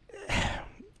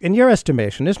 in your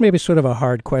estimation, this may be sort of a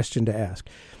hard question to ask,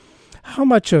 how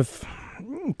much of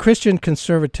Christian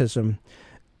conservatism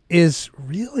is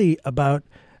really about,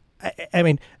 I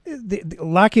mean,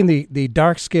 locking the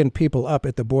dark-skinned people up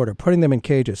at the border, putting them in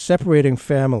cages, separating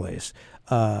families.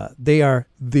 They are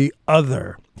the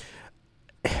other.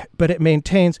 But it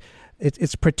maintains,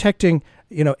 it's protecting,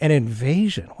 an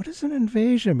invasion. What does an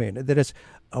invasion mean? That it's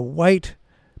a white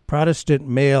Protestant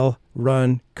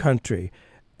male-run country,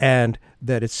 and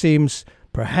that it seems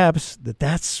perhaps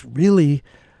that's really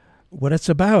what it's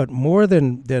about, more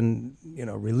than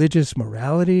religious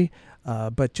morality,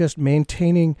 but just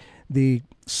maintaining the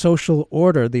social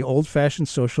order, the old-fashioned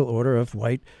social order of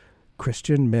white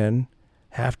Christian men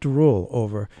have to rule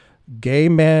over gay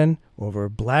men, over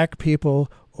black people,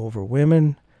 over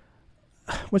women.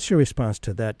 What's your response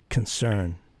to that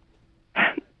concern?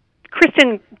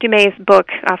 Kristen Dumais' book,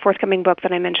 forthcoming book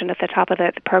that I mentioned at the top of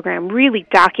the program, really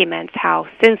documents how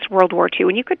since World War II,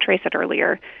 and you could trace it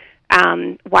earlier,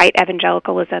 white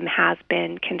evangelicalism has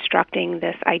been constructing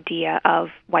this idea of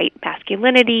white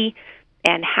masculinity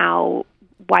and how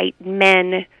white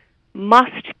men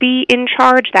must be in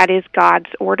charge. That is God's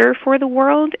order for the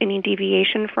world. Any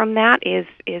deviation from that is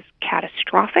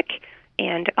catastrophic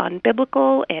and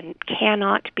unbiblical and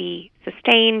cannot be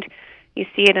sustained. You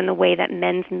see it in the way that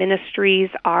men's ministries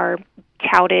are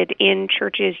touted in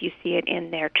churches. You see it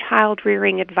in their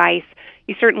child-rearing advice.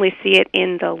 You certainly see it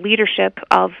in the leadership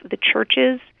of the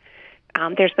churches.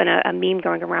 There's been a meme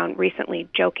going around recently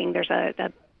joking. There's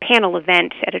a panel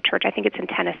event at a church, I think it's in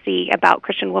Tennessee, about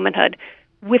Christian womanhood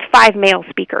with 5 male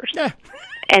speakers. Yeah.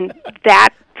 And that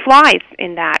flies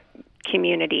in that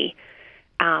community.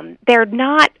 They're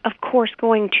not, of course,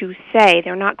 going to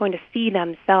see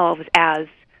themselves as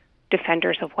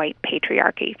defenders of white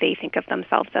patriarchy. They think of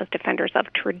themselves as defenders of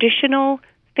traditional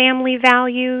family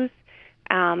values.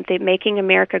 They're making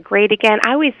America great again.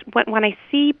 I always, when I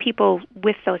see people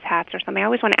with those hats or something, I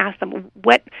always want to ask them,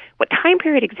 what time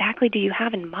period exactly do you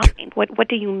have in mind? What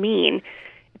do you mean?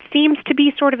 It seems to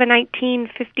be sort of a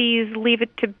 1950s Leave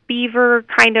It to Beaver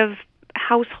kind of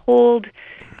household,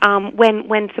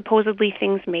 when supposedly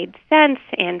things made sense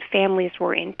and families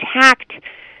were intact.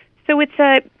 So it's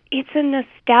a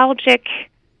nostalgic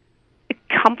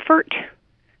comfort.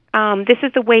 This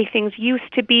is the way things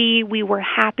used to be. We were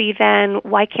happy then.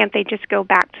 Why can't they just go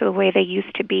back to the way they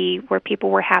used to be, where people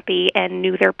were happy and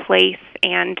knew their place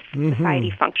and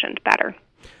society functioned better?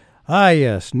 Ah,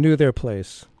 yes, knew their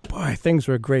place. Boy, things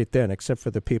were great then, except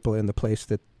for the people in the place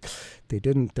that they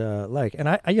didn't like. And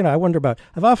I wonder about.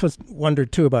 I've often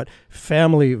wondered too about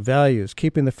family values,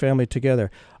 keeping the family together.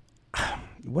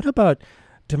 What about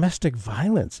domestic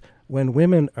violence when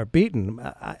women are beaten?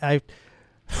 I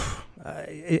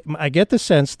get the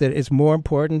sense that it's more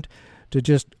important to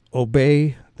just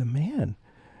obey the man,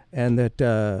 and that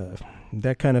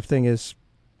that kind of thing is,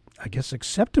 I guess,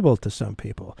 acceptable to some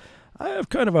people. I have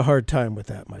kind of a hard time with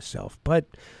that myself, but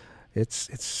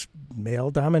it's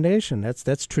male domination.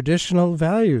 That's traditional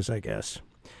values, I guess.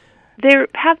 There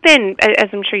have been, as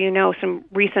I'm sure you know, some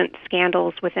recent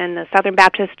scandals within the Southern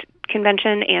Baptist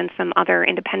Convention and some other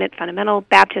independent fundamental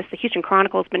Baptists. The Houston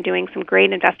Chronicle has been doing some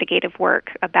great investigative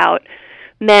work about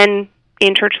men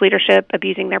in church leadership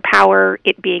abusing their power,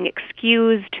 it being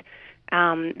excused,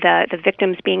 the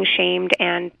victims being shamed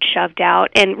and shoved out.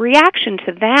 And reaction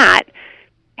to that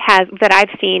that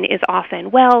I've seen is often,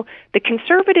 well, the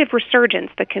conservative resurgence,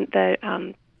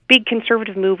 the big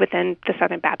conservative move within the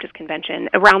Southern Baptist Convention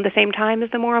around the same time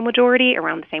as the moral majority,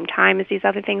 around the same time as these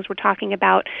other things we're talking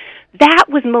about, that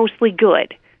was mostly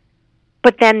good.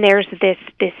 But then there's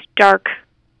this dark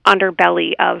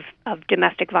underbelly of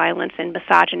domestic violence and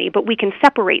misogyny, but we can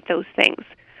separate those things.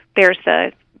 There's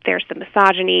the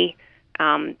misogyny,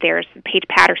 there's Paige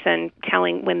Patterson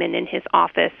telling women in his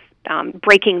office,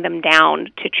 breaking them down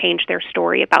to change their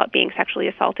story about being sexually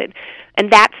assaulted.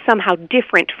 And that's somehow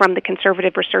different from the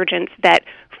conservative resurgence that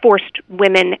forced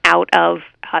women out of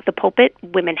the pulpit.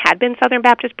 Women had been Southern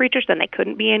Baptist preachers, then they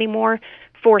couldn't be anymore.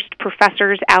 Forced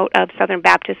professors out of Southern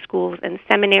Baptist schools and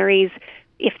seminaries.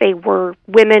 If they were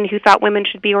women who thought women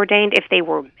should be ordained, if they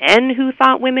were men who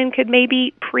thought women could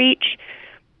maybe preach,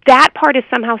 that part is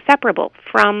somehow separable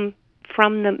from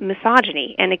the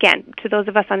misogyny. And again, to those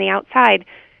of us on the outside,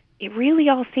 it really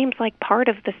all seems like part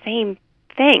of the same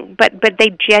thing, but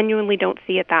they genuinely don't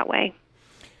see it that way.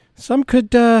 Some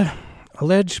could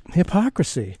allege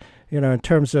hypocrisy, in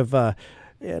terms of,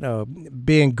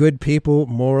 being good people,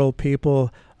 moral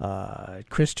people,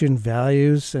 Christian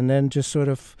values, and then just sort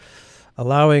of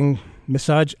allowing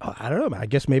I don't know, I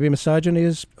guess maybe misogyny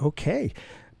is okay,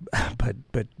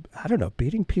 but I don't know,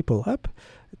 beating people up,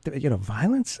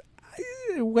 violence,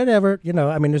 whatever,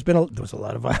 I mean, there was a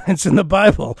lot of violence in the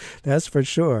Bible, that's for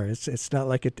sure. It's not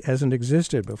like it hasn't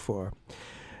existed before.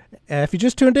 If you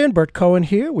just tuned in, Bert Cohen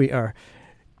here. We are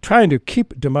trying to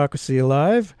keep democracy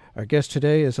alive. Our guest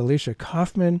today is Alicia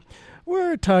Kaufman.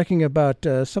 We're talking about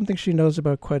something she knows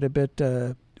about quite a bit,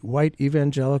 white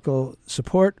evangelical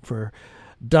support for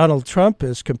Donald Trump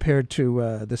as compared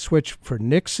to the switch for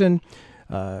Nixon.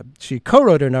 She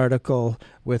co-wrote an article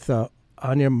with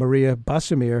Anya Maria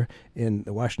Basimir in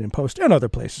the Washington Post and other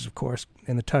places, of course,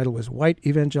 and the title was White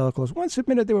Evangelicals Once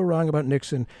Admitted They Were Wrong About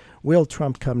Nixon. Will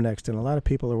Trump come next? And a lot of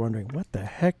people are wondering, what the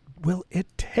heck will it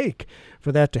take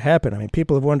for that to happen? I mean,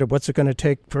 people have wondered what's it going to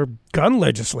take for gun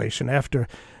legislation after,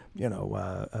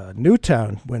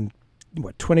 Newtown, when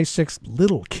 26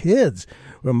 little kids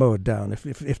were mowed down.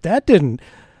 If that didn't,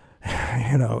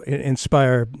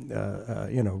 inspire,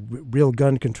 real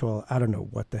gun control, I don't know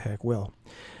what the heck will.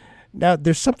 Now,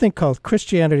 there's something called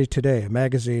Christianity Today, a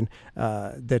magazine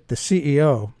that the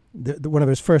CEO, one of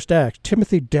his first acts,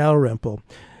 Timothy Dalrymple,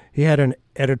 he had an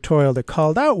editorial that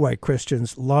called out white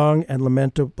Christians' long and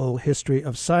lamentable history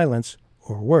of silence,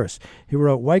 or worse. He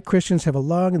wrote, white Christians have a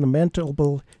long and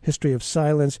lamentable history of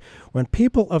silence when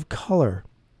people of color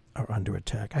are under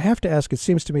attack. I have to ask, it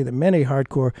seems to me that many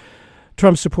hardcore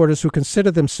Trump supporters who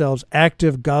consider themselves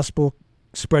active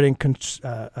gospel-spreading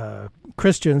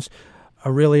Christians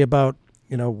are really about,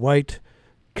 white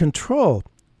control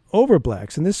over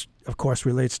blacks. And this, of course,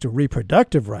 relates to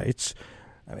reproductive rights.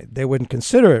 I mean, they wouldn't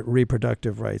consider it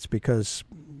reproductive rights because,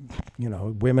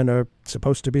 women are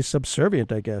supposed to be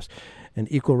subservient, I guess,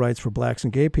 and equal rights for blacks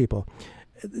and gay people.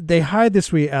 They hide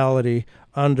this reality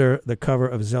under the cover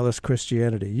of zealous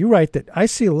Christianity. You write that I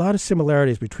see a lot of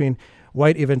similarities between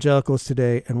white evangelicals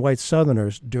today and white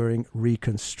Southerners during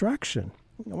Reconstruction.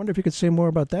 I wonder if you could say more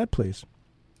about that, please.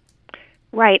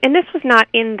 Right, and this was not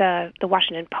in the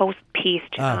Washington Post piece.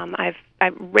 I've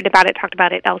read about it, talked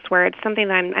about it elsewhere. It's something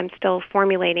that I'm still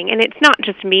formulating, and it's not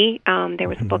just me. There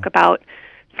was a book about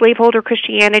slaveholder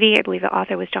Christianity. I believe the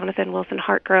author was Jonathan Wilson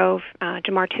Hartgrove.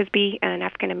 Jamar Tisby, an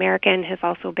African-American, has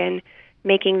also been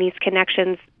making these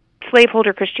connections,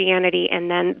 slaveholder Christianity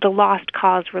and then the lost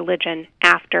cause religion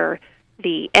after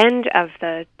the end of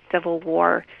the Civil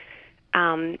War.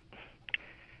 I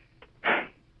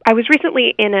was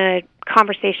recently in a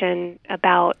conversation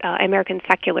about American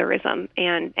secularism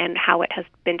and how it has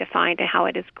been defined and how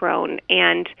it has grown,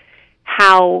 and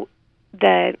how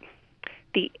the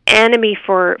enemy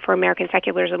for American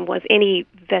secularism was any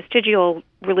vestigial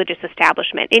religious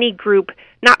establishment, any group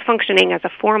not functioning as a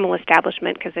formal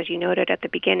establishment, because as you noted at the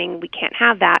beginning, we can't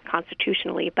have that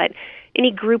constitutionally, but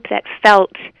any group that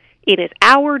felt it is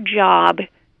our job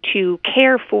to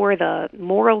care for the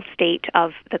moral state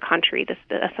of the country,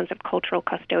 a sense of cultural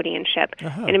custodianship.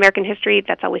 Uh-huh. In American history,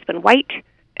 that's always been white.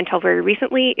 Until very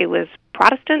recently, it was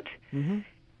Protestant. Mm-hmm.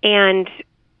 And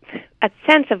a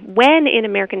sense of when in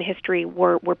American history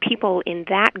were people in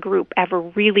that group ever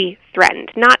really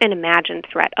threatened, not an imagined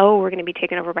threat, oh, we're going to be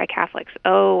taken over by Catholics,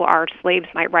 oh, our slaves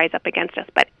might rise up against us,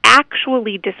 but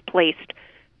actually displaced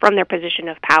from their position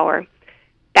of power.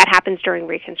 That happens during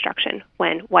Reconstruction,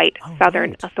 when white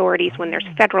Southern authorities, when there's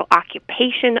federal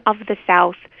occupation of the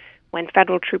South, when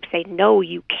federal troops say, no,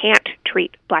 you can't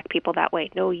treat black people that way,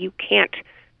 no, you can't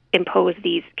impose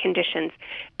these conditions.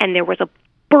 And there was a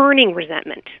burning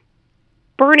resentment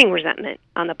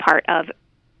on the part of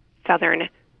Southern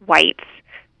whites,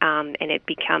 and it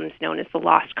becomes known as the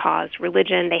lost cause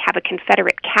religion. They have a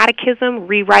Confederate catechism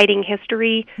rewriting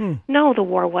history. No, the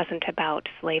war wasn't about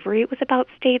slavery. It was about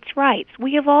states' rights.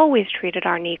 We have always treated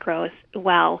our Negroes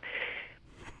well.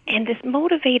 And this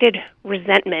motivated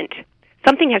resentment,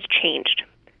 something has changed.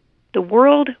 The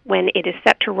world, when it is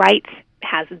set to rights,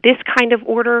 has this kind of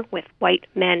order with white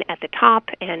men at the top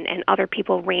and other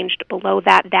people ranged below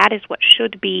that. That is what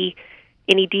should be.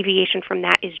 Any deviation from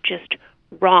that is just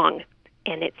wrong.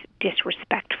 And it's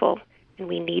disrespectful, and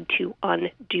we need to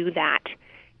undo that.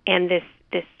 And this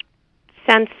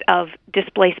sense of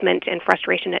displacement and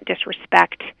frustration at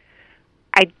disrespect,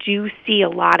 I do see a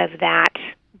lot of that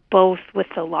both with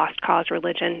the lost cause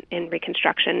religion in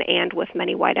Reconstruction and with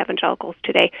many white evangelicals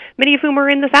today, many of whom are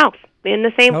in the South, in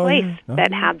the same place,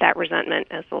 that have that resentment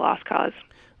as the lost cause.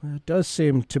 Well, it does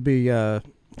seem to be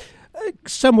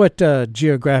somewhat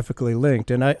geographically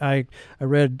linked. And I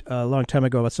read a long time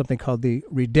ago about something called the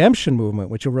Redemption Movement,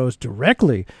 which arose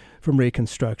directly from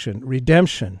Reconstruction.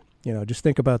 Redemption, just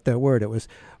think about that word. It was,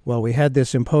 we had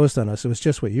this imposed on us. It was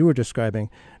just what you were describing.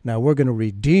 Now we're going to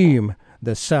redeem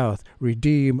the South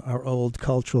redeem our old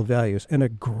cultural values. And a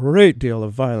great deal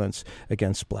of violence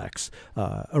against blacks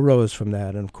arose from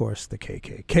that. And, of course, the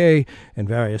KKK and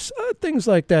various things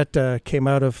like that came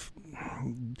out of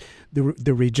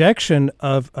the rejection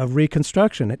of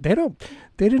Reconstruction. They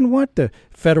didn't want the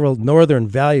federal Northern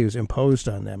values imposed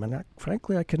on them. And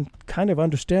frankly, I can kind of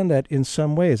understand that in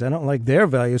some ways. I don't like their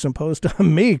values imposed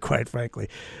on me, quite frankly.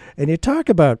 And you talk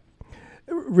about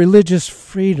religious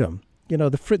freedom,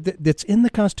 that's in the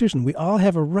Constitution. We all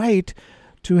have a right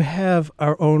to have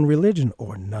our own religion,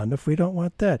 or none if we don't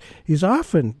want that.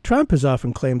 Trump has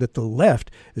often claimed that the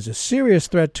left is a serious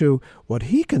threat to what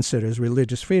he considers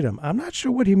religious freedom. I'm not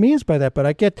sure what he means by that, but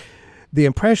I get the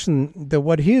impression that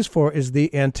what he is for is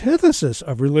the antithesis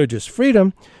of religious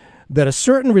freedom, that a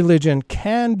certain religion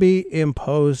can be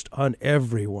imposed on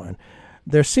everyone.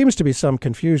 There seems to be some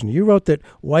confusion. You wrote that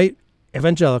white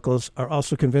evangelicals are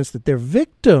also convinced that they're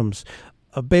victims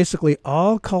of basically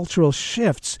all cultural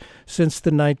shifts since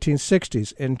the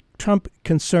 1960s, and Trump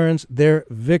concerns their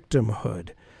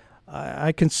victimhood.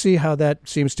 I can see how that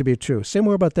seems to be true. Say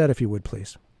more about that, if you would,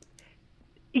 please.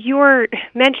 Your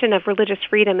mention of religious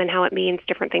freedom and how it means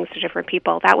different things to different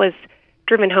people, that was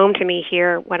driven home to me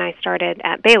here when I started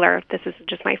at Baylor. This is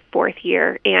just my 4th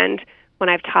year, and when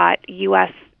I've taught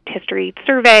U.S. history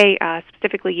survey,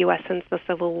 specifically U.S. since the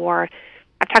Civil War,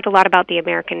 I've talked a lot about the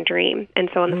American dream. And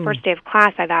so on the first day of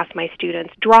class, I've asked my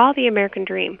students, draw the American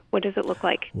dream. What does it look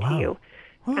like to you?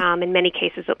 In many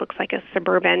cases, it looks like a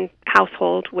suburban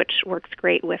household, which works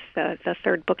great with the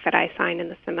third book that I assigned in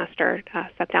the semester,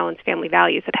 Seth Allen's Family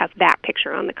Values. It has that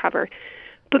picture on the cover.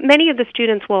 But many of the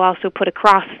students will also put a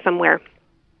cross somewhere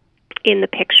in the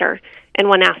picture. And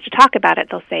when asked to talk about it,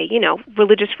 they'll say,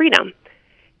 religious freedom.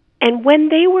 And when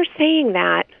they were saying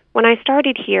that, when I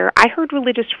started here, I heard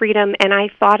religious freedom, and I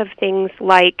thought of things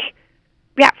like,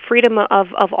 freedom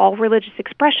of all religious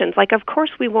expressions. Like, of course,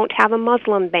 we won't have a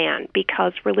Muslim ban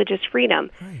because religious freedom.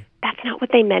 Right. That's not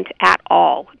what they meant at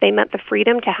all. They meant the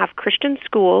freedom to have Christian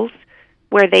schools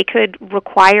where they could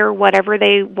require whatever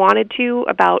they wanted to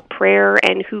about prayer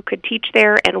and who could teach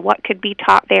there and what could be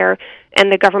taught there,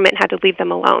 and the government had to leave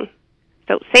them alone.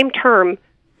 So same term,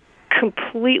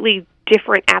 completely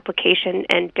different application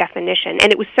and definition.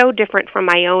 And it was so different from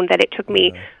my own that it took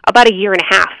me about a year and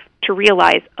a half to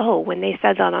realize, when they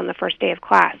said that on the first day of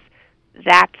class,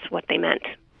 that's what they meant.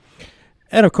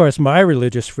 And, of course, my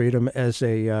religious freedom as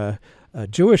a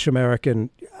Jewish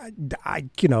American,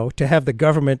 to have the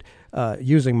government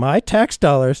using my tax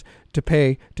dollars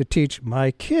to teach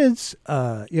my kids,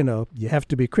 you have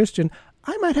to be Christian,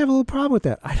 I might have a little problem with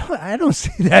that. I don't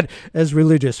see that as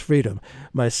religious freedom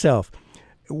myself.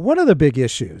 One of the big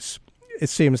issues, it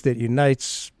seems, that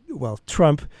unites,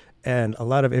 Trump and a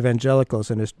lot of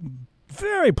evangelicals and is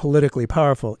very politically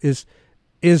powerful is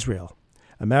Israel,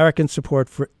 American support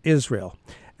for Israel.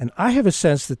 And I have a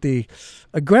sense that the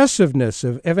aggressiveness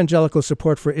of evangelical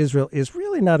support for Israel is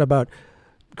really not about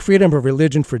freedom of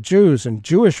religion for Jews and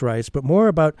Jewish rights, but more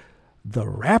about the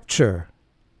rapture.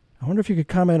 I wonder if you could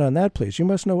comment on that, please. You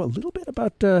must know a little bit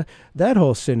about that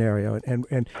whole scenario.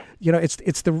 And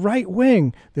it's the right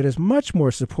wing that is much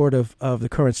more supportive of the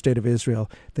current state of Israel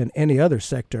than any other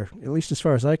sector, at least as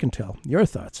far as I can tell. Your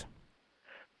thoughts?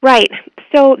 Right.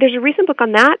 So there's a recent book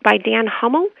on that by Dan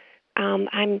Hummel.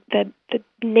 The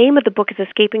name of the book is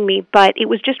escaping me, but it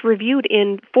was just reviewed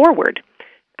in Forward.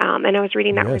 And I was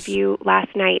reading that review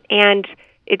last night. And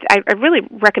I really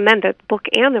recommend the book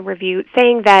and the review,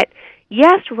 saying that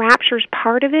yes, rapture's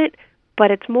part of it,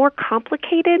 but it's more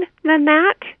complicated than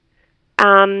that.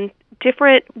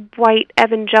 Different white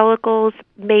evangelicals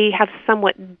may have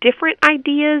somewhat different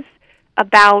ideas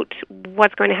about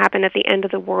what's going to happen at the end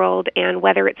of the world and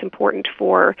whether it's important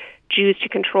for Jews to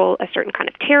control a certain kind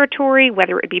of territory,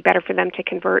 whether it would be better for them to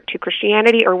convert to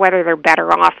Christianity, or whether they're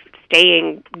better off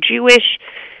staying Jewish.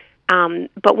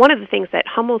 But one of the things that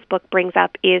Hummel's book brings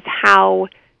up is how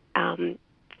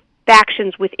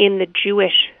factions within the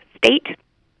Jewish state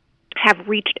have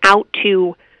reached out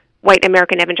to white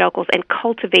American evangelicals and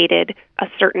cultivated a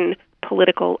certain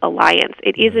political alliance.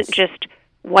 It isn't just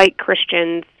white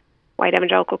Christians, white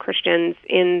evangelical Christians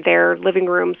in their living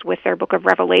rooms with their book of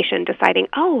Revelation deciding,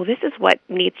 this is what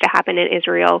needs to happen in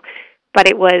Israel. But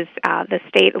it was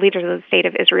the leaders of the state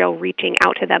of Israel reaching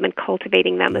out to them and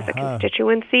cultivating them as a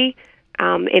constituency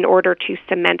in order to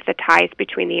cement the ties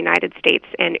between the United States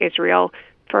and Israel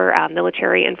for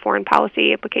military and foreign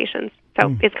policy implications.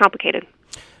 So it's complicated.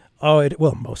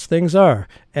 Most things are.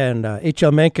 And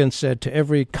H.L. Mencken said, to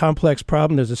every complex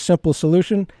problem, there's a simple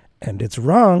solution, and it's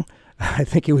wrong. I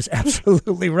think he was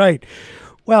absolutely right.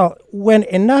 Well, when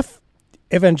enough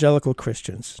evangelical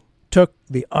Christians took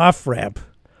the off-ramp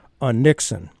on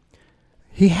Nixon,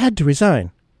 he had to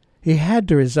resign. He had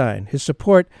to resign. His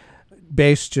support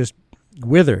base just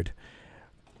withered.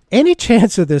 Any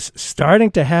chance of this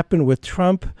starting to happen with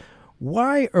Trump?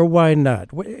 Why or why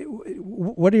not?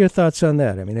 What are your thoughts on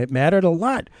that? I mean, it mattered a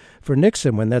lot for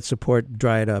Nixon when that support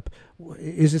dried up.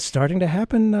 Is it starting to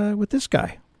happen with this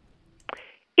guy?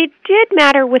 It did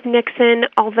matter with Nixon,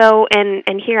 although,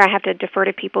 and here I have to defer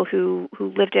to people who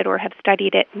lived it or have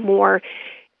studied it more,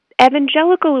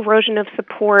 evangelical erosion of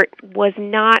support was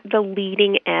not the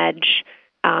leading edge.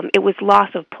 It was loss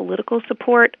of political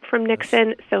support from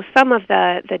Nixon. So some of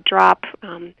the drop,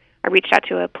 I reached out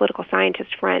to a political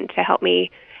scientist friend to help me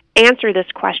answer this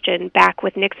question back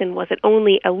with Nixon. Was it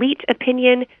only elite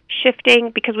opinion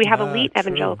shifting? Because we have elite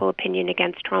evangelical opinion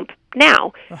against Trump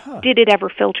now. Did it ever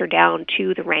filter down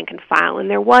to the rank and file? And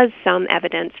there was some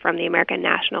evidence from the American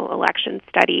National Election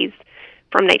Studies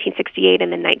from 1968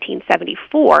 and then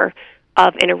 1974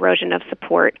 of an erosion of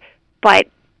support. But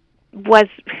was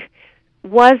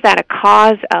that a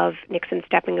cause of Nixon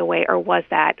stepping away, or was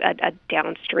that a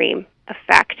downstream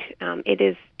effect? It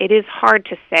is hard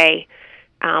to say.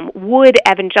 Would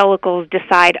evangelicals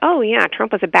decide, oh, yeah,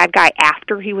 Trump was a bad guy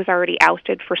after he was already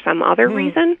ousted for some other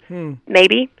reason?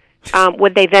 Maybe.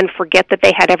 Would they then forget that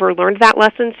they had ever learned that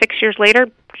lesson 6 years later?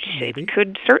 Maybe. It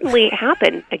could certainly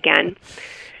happen again.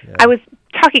 Yeah. I was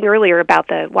talking earlier about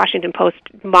the Washington Post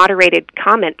moderated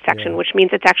comment section, which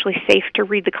means it's actually safe to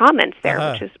read the comments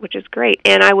there, which is great.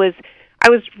 And I was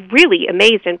really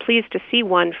amazed and pleased to see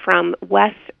one from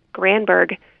Wes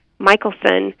Granberg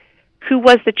Michelson, who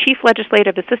was the chief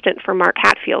legislative assistant for Mark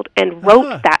Hatfield and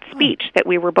wrote that speech that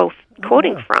we were both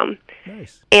quoting from.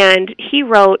 Nice. And he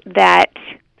wrote that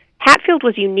Hatfield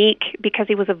was unique because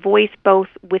he was a voice both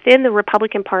within the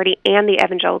Republican Party and the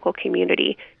evangelical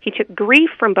community. He took grief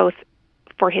from both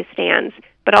for his stands,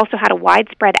 but also had a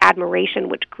widespread admiration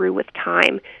which grew with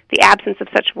time. The absence of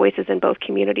such voices in both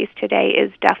communities today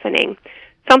is deafening.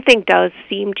 Something does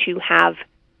seem to have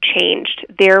changed.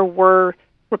 There were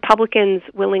Republicans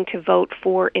willing to vote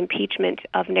for impeachment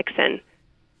of Nixon.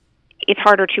 It's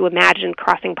harder to imagine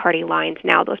crossing party lines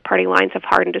now. Those party lines have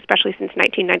hardened, especially since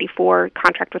 1994,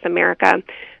 Contract with America.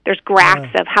 There's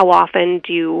graphs of how often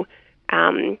do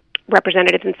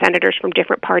representatives and senators from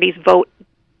different parties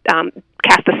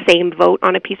cast the same vote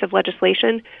on a piece of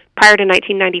legislation. Prior to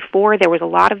 1994, there was a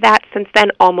lot of that. Since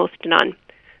then, almost none.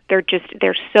 They're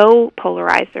so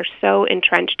polarized. They're so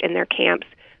entrenched in their camps.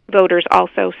 Voters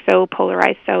also so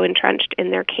polarized, so entrenched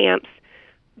in their camps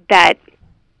that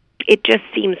it just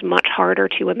seems much harder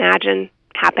to imagine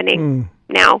happening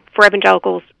now for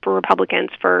evangelicals, for Republicans,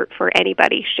 for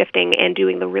anybody shifting and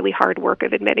doing the really hard work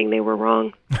of admitting they were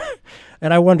wrong.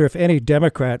 And I wonder if any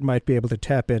Democrat might be able to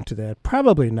tap into that.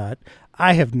 Probably not.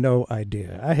 I have no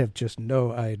idea. I have just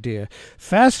no idea.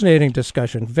 Fascinating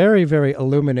discussion. Very, very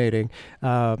illuminating.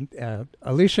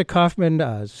 Alicia Kaufman,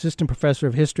 assistant professor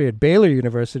of history at Baylor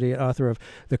University and author of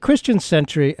The Christian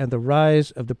Century and the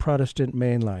Rise of the Protestant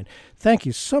Mainline. Thank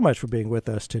you so much for being with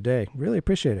us today. Really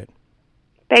appreciate it.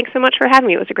 Thanks so much for having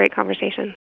me. It was a great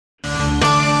conversation.